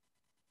creek.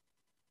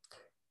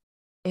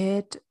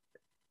 It's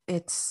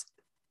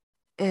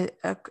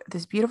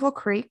this beautiful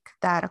creek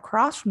that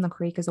across from the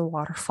creek is a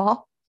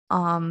waterfall.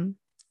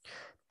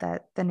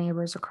 That the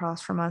neighbors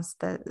across from us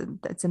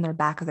that's in their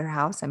back of their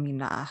house. I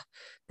mean,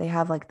 they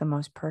have like the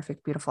most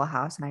perfect, beautiful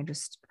house. And I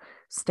just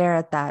stare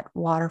at that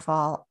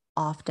waterfall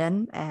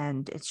often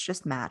and it's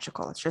just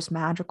magical. It's just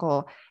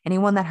magical.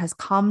 Anyone that has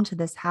come to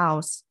this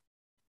house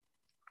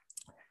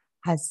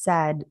has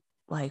said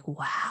like,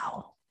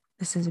 wow,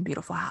 this is a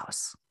beautiful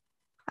house.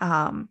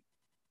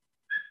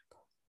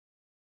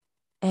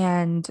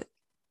 And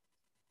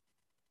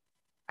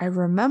I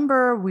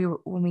remember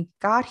when we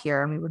got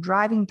here and we were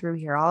driving through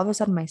here, all of a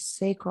sudden my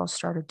sacral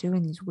started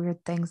doing these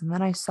weird things. And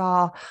then I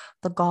saw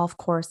the golf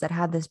course that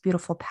had this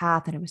beautiful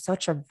path and it was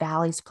such a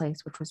Valley's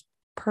place, which was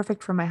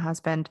perfect for my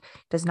husband.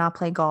 Does not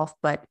play golf,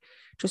 but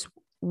just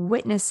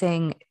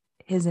witnessing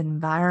his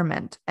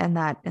environment and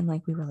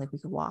like we could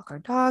walk our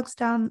dogs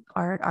down,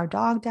 our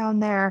dog down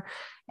there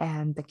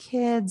and the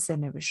kids.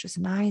 And it was just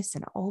nice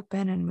and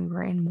open. And we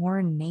were in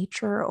more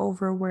nature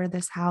over where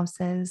this house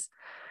is.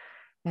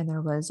 And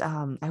there was,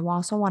 I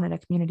also wanted a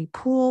community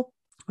pool,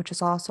 which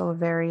is also a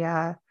very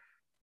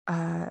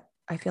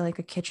I feel like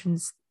a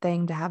kitchen's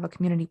thing to have a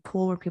community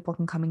pool where people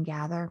can come and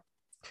gather.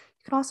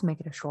 You can also make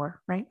it a shore,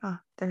 right?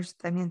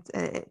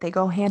 They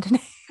go hand in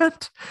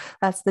hand.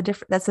 That's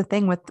the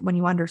thing with when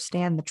you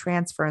understand the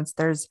transference,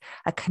 there's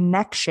a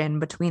connection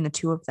between the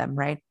two of them,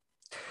 right?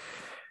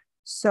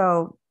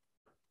 So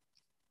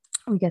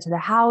we get to the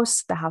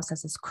house. The house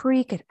has this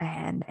creek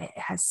and it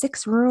has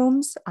 6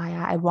 rooms.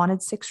 I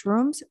wanted 6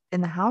 rooms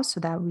in the house so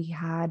that we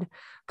had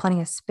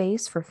plenty of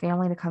space for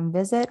family to come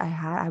visit.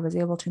 I was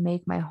able to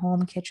make my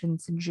home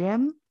kitchen's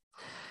gym.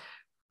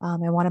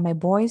 I wanted my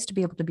boys to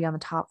be able to be on the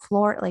top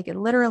floor. Like it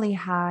literally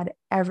had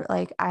every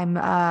like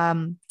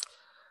I'm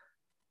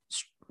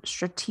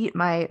strategic.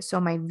 My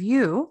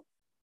view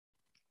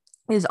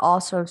is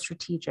also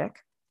strategic,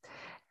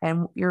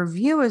 and your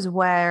view is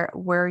where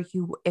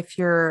you if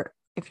your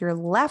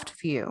left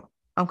view,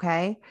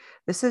 okay,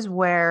 this is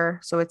where,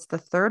 so it's the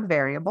third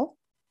variable,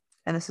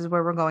 and this is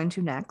where we're going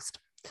to next.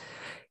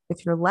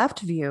 If your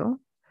left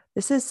view,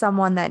 this is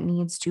someone that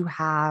needs to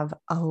have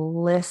a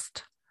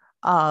list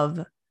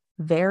of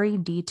very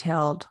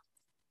detailed,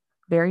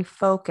 very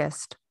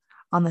focused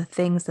on the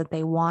things that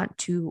they want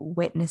to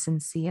witness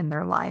and see in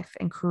their life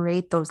and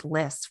create those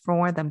lists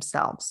for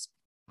themselves.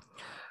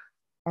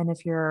 And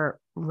if your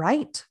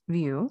right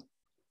view,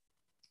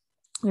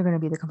 you're going to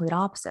be the complete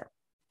opposite.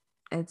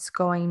 It's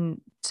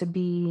going to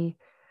be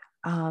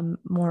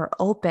more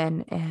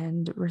open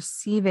and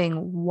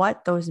receiving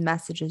what those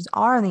messages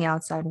are in the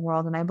outside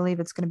world. And I believe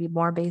it's going to be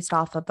more based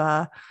off of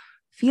a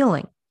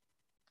feeling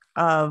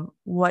of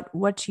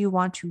what you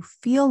want to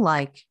feel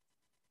like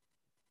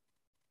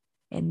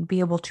and be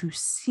able to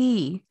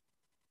see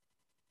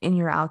in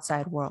your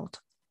outside world.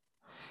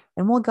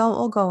 And we'll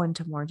go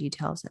into more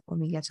details when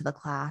we get to the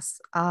class.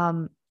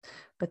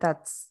 But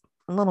that's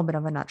a little bit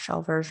of a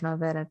nutshell version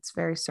of it. It's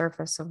very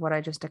surface of what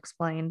I just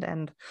explained,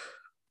 and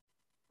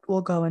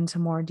we'll go into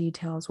more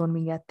details when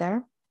we get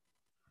there.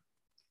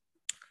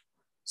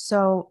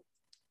 So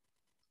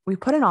we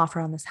put an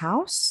offer on this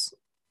house,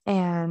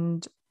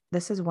 and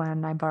this is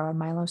when I borrowed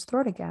Milo's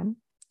throat again,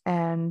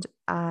 and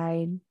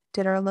I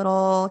did our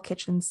little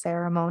kitchen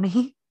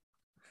ceremony.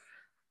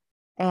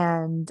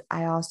 And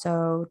I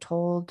also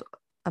told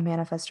a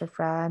manifestor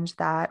friend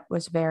that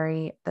was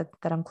that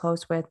I'm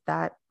close with,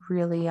 that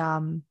really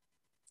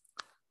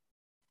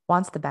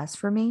wants the best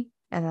for me.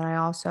 And then I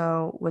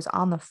also was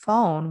on the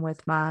phone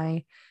with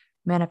my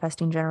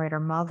manifesting generator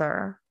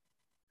mother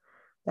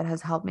that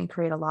has helped me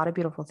create a lot of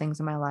beautiful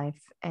things in my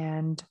life.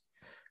 And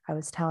I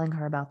was telling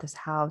her about this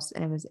house.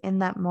 And it was in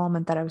that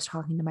moment that I was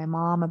talking to my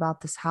mom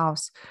about this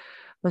house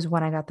was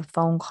when I got the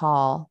phone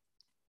call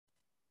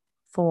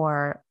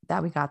for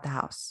that we got the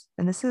house.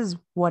 And this is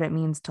what it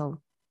means to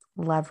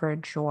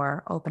leverage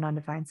your open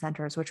undefined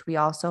centers, which we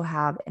also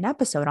have an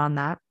episode on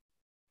that.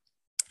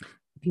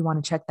 If you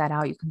want to check that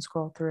out, you can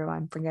scroll through.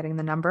 I'm forgetting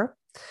the number,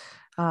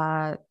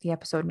 the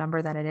episode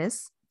number that it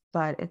is,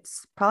 but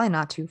it's probably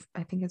not too,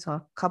 I think it's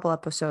a couple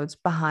episodes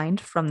behind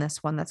from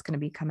this one that's going to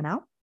be coming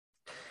out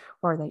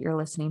or that you're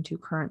listening to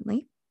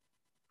currently.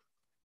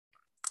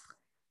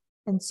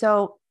 And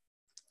so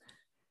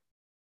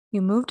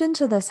you moved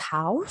into this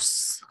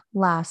house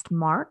last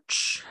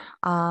March.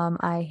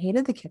 I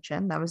hated the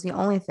kitchen. That was the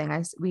only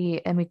thing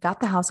we got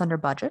the house under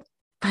budget,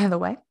 by the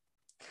way.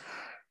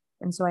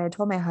 And so I had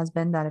told my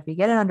husband that if we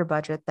get it under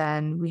budget,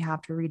 then we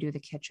have to redo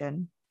the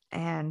kitchen.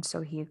 And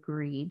so he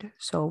agreed.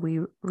 So we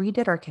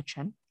redid our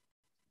kitchen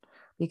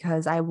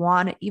because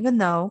even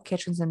though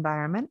kitchen's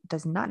environment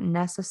does not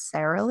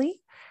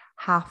necessarily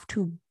have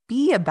to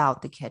be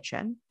about the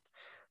kitchen,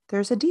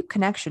 there's a deep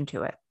connection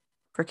to it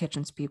for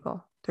kitchens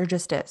people. There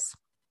just is.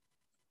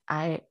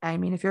 I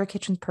mean, if you're a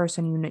kitchens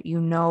person, you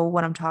know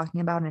what I'm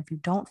talking about. And if you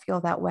don't feel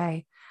that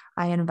way,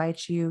 I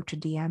invite you to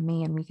DM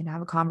me and we can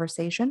have a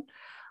conversation.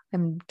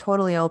 I'm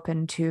totally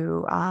open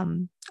to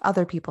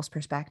other people's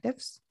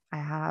perspectives. I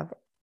have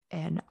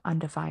an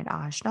undefined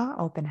ajna,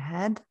 open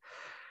head.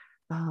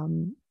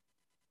 And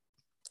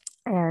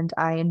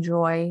I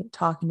enjoy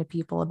talking to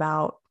people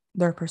about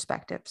their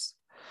perspectives.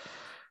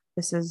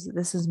 This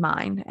is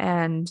mine.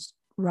 And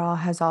Ra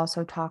has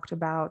also talked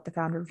about, the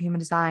founder of Human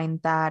Design,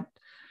 that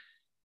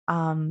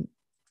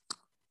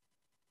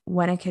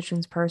when a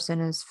kitchens person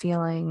is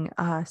feeling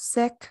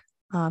sick,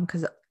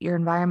 because your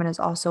environment is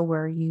also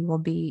where you will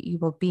be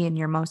in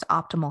your most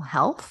optimal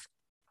health,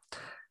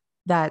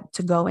 that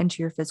to go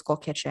into your physical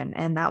kitchen.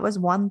 And that was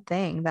one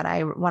thing that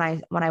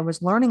when I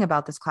was learning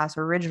about this class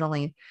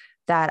originally,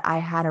 that I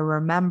had a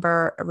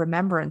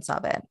remembrance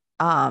of it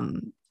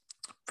from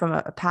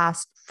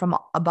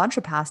a bunch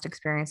of past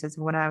experiences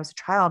when I was a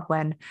child,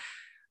 when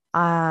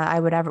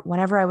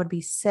whenever I would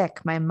be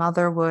sick, my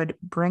mother would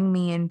bring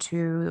me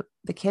into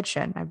the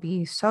kitchen. I'd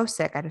be so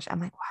sick. I'm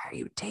like, why are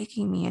you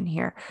taking me in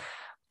here?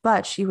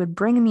 But she would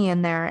bring me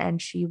in there,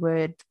 and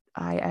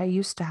I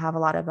used to have a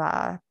lot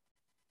of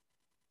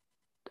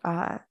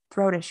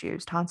throat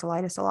issues,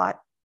 tonsillitis a lot.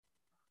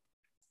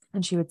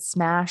 And she would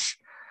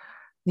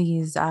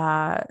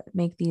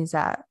make these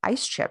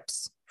ice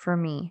chips for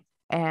me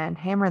and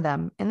hammer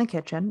them in the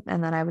kitchen.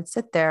 And then I would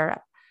sit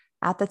there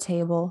at the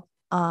table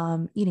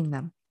eating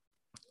them.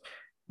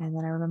 And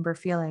then I remember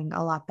feeling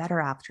a lot better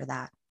after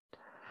that.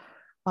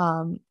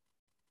 Um,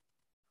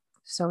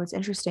 so it's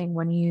interesting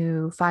when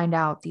you find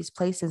out these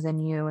places in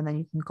you, and then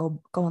you can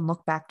go and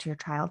look back to your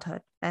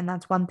childhood. And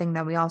that's one thing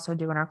that we also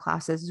do in our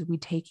classes is we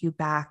take you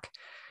back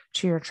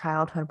to your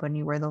childhood when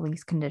you were the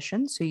least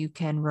conditioned, so you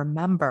can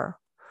remember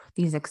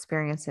these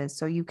experiences,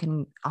 so you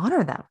can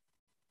honor them.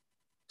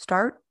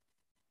 Start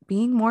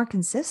being more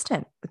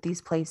consistent with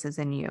these places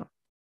in you.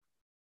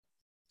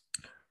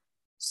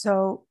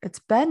 So it's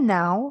been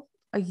now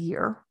a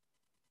year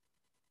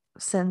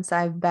since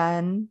I've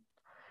been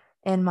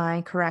in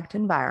my correct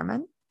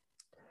environment.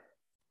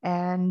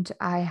 And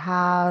I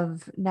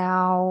have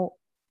now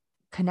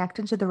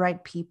connected to the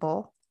right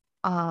people.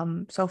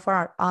 So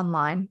far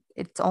online,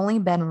 it's only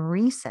been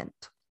recent.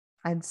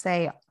 I'd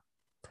say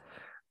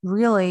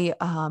really,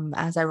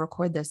 as I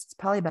record this, it's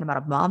probably been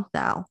about a month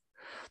now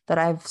that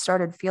I've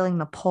started feeling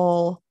the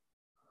pull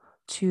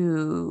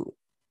to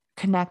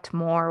connect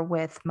more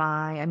with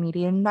my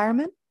immediate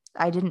environment.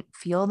 I didn't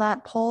feel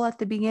that pull at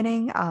the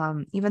beginning,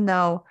 even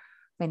though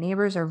my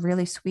neighbors are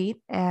really sweet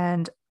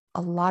and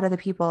a lot of the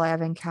people I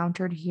have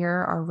encountered here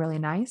are really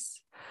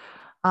nice.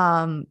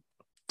 I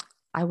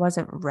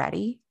wasn't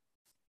ready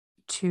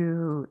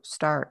to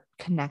start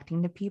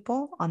connecting to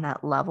people on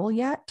that level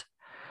yet,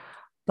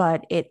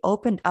 but it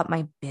opened up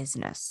my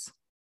business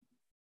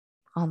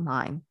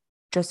online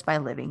just by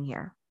living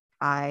here.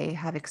 I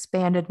have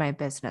expanded my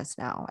business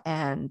now,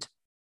 and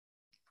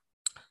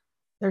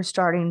there's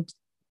starting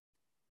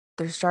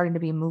to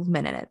be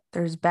movement in it.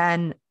 There's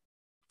been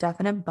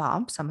definite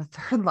bumps. I'm a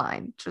third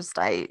line.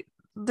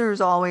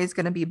 There's always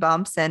going to be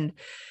bumps. And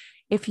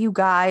if you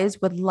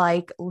guys would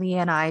like Leah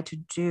and I to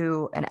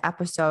do an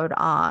episode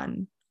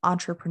on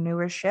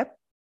entrepreneurship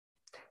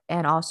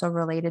and also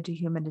related to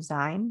human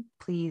design,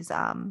 please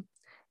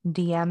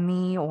DM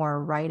me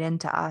or write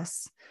into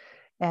us,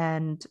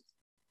 and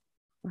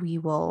we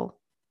will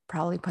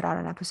probably put out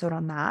an episode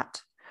on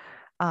that,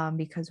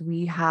 because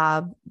we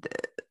have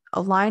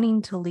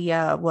aligning to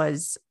Leah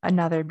was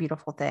another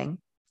beautiful thing.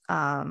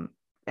 And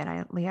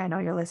Leah, I know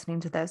you're listening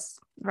to this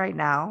right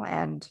now,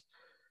 and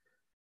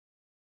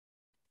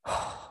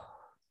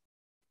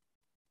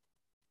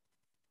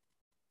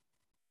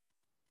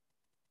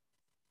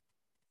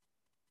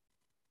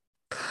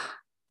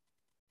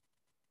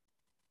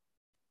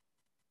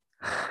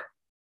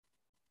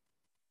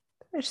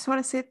I just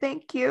want to say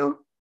thank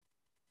you.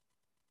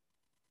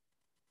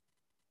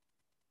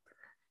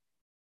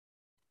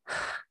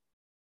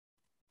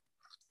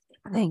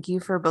 Thank you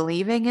for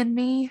believing in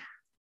me.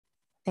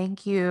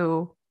 Thank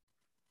you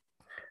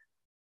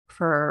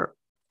for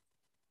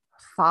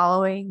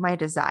following my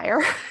desire.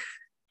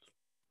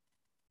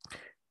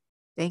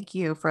 Thank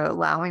you for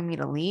allowing me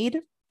to lead.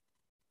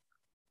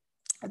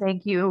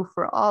 Thank you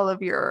for all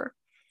of your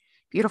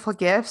beautiful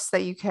gifts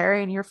that you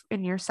carry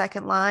in your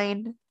second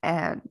line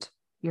and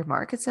your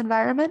markets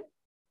environment.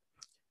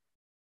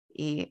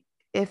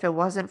 If it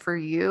wasn't for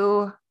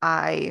you,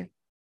 I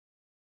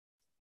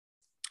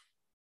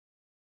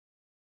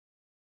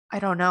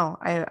don't know.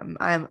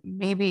 I'm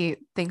maybe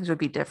things would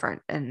be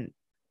different, and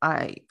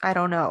I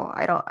don't know.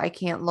 I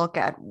can't look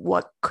at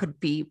what could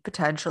be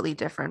potentially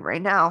different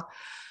right now,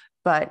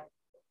 but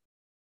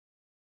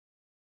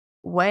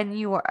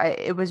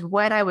it was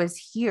when I was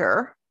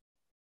here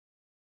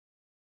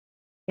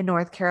in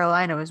North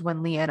Carolina was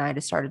when Leah and I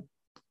decided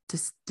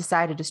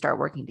to start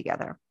working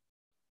together.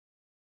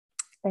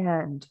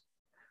 And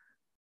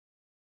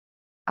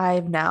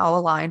I've now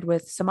aligned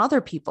with some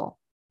other people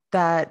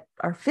that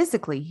are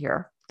physically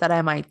here that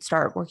I might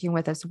start working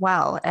with as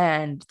well.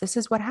 And this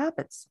is what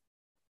happens.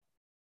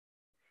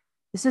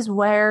 This is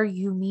where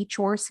you meet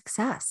your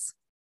success.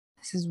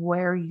 This is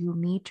where you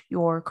meet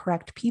your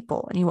correct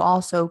people. And you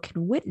also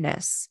can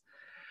witness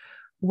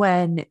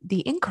when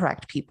the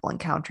incorrect people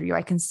encounter you.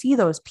 I can see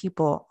those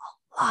people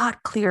a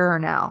lot clearer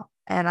now.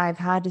 And I've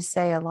had to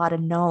say a lot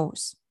of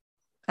no's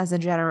as a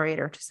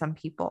generator to some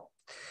people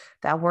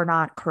that were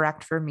not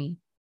correct for me.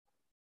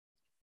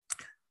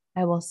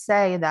 I will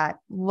say that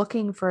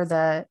looking for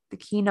the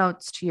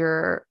keynotes to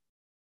your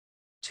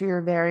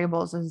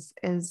variables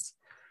is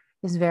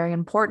very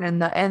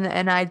important.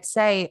 And I'd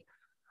say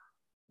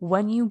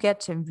when you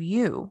get to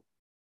view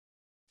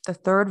the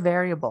third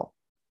variable,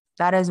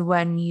 that is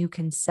when you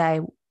can say,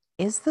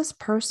 is this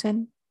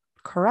person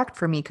correct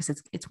for me?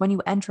 Because it's when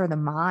you enter the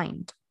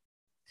mind.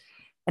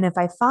 And if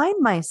I find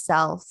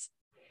myself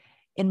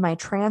in my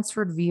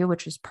transferred view,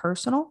 which is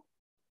personal,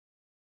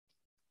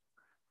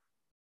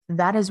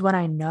 that is when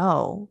I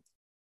know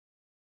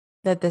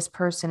that this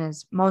person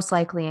is most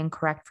likely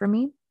incorrect for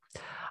me.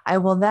 I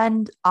will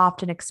then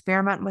often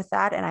experiment with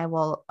that, and I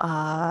will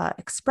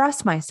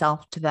express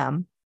myself to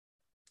them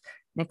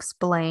and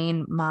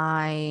explain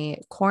my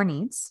core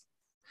needs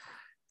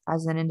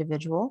as an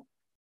individual.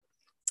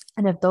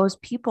 And if those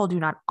people do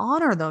not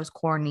honor those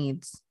core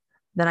needs,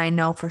 then I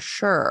know for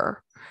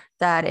sure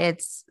that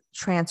it's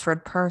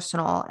transferred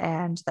personal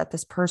and that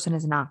this person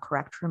is not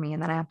correct for me.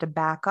 And then I have to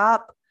back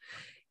up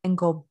and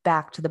go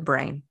back to the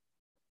brain.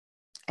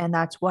 And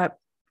that's what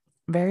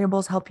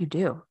variables help you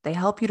do. They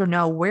help you to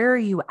know where are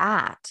you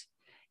at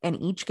in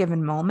each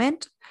given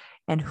moment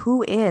and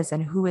who is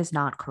and who is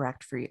not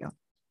correct for you.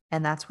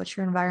 And that's what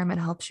your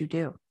environment helps you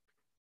do.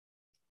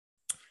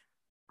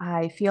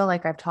 I feel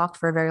like I've talked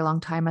for a very long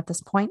time at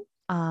this point.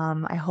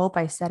 I hope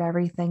I said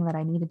everything that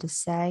I needed to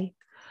say.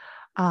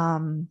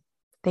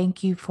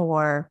 Thank you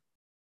for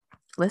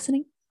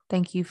listening.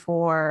 Thank you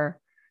for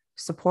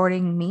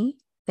supporting me.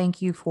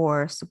 Thank you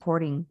for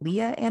supporting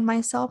Leah and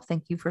myself.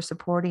 Thank you for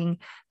supporting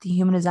the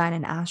Human Design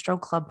and Astro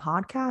Club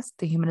podcast,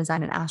 the Human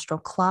Design and Astro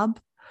Club.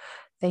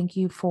 Thank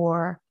you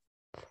for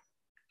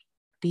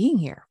being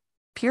here,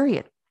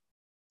 period.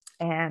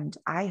 And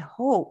my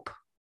hope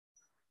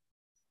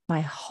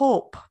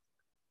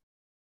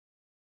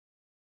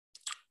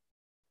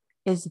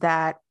is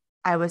that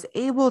I was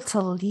able to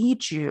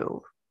lead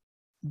you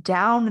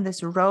down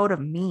this road of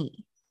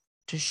me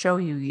to show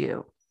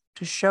you,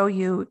 to show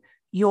you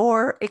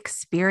your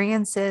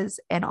experiences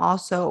and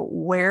also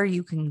where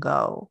you can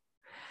go.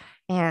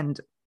 And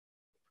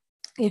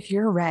if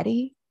you're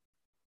ready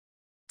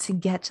to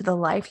get to the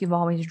life you've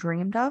always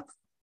dreamed of,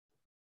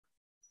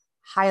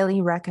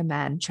 highly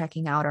recommend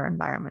checking out our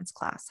environments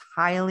class.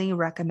 Highly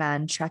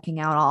recommend checking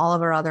out all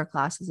of our other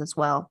classes as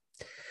well,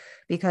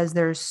 because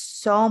there's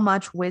so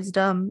much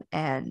wisdom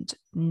and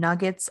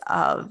nuggets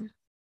of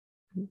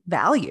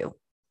value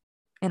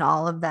in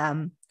all of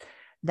them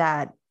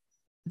that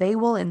they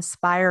will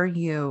inspire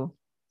you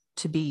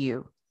to be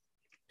you.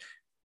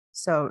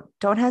 So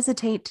don't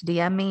hesitate to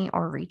DM me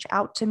or reach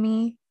out to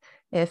me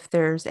if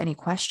there's any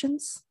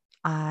questions.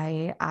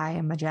 I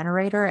am a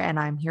generator and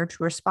I'm here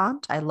to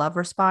respond. I love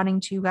responding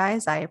to you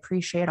guys. I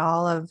appreciate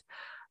all of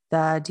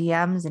the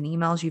DMs and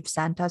emails you've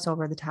sent us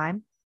over the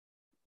time.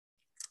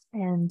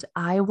 And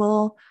I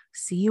will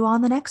see you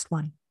on the next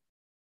one.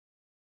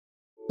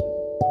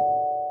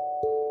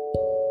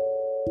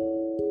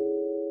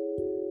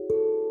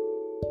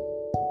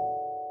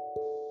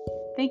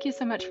 Thank you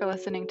so much for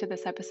listening to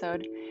this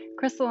episode.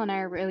 Crystal and I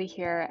are really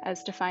here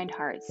as Defined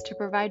Hearts to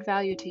provide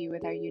value to you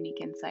with our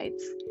unique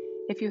insights.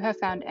 If you have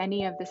found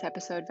any of this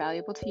episode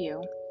valuable to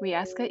you, we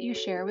ask that you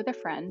share with a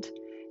friend,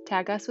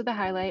 tag us with a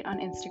highlight on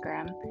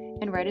Instagram,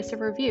 and write us a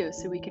review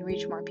so we can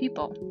reach more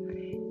people.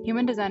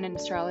 Human design and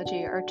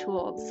astrology are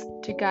tools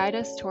to guide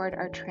us toward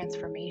our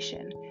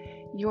transformation.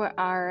 You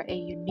are a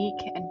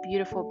unique and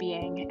beautiful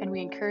being, and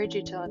we encourage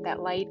you to let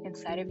that light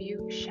inside of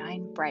you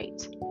shine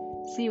bright.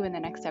 See you in the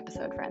next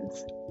episode,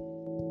 friends.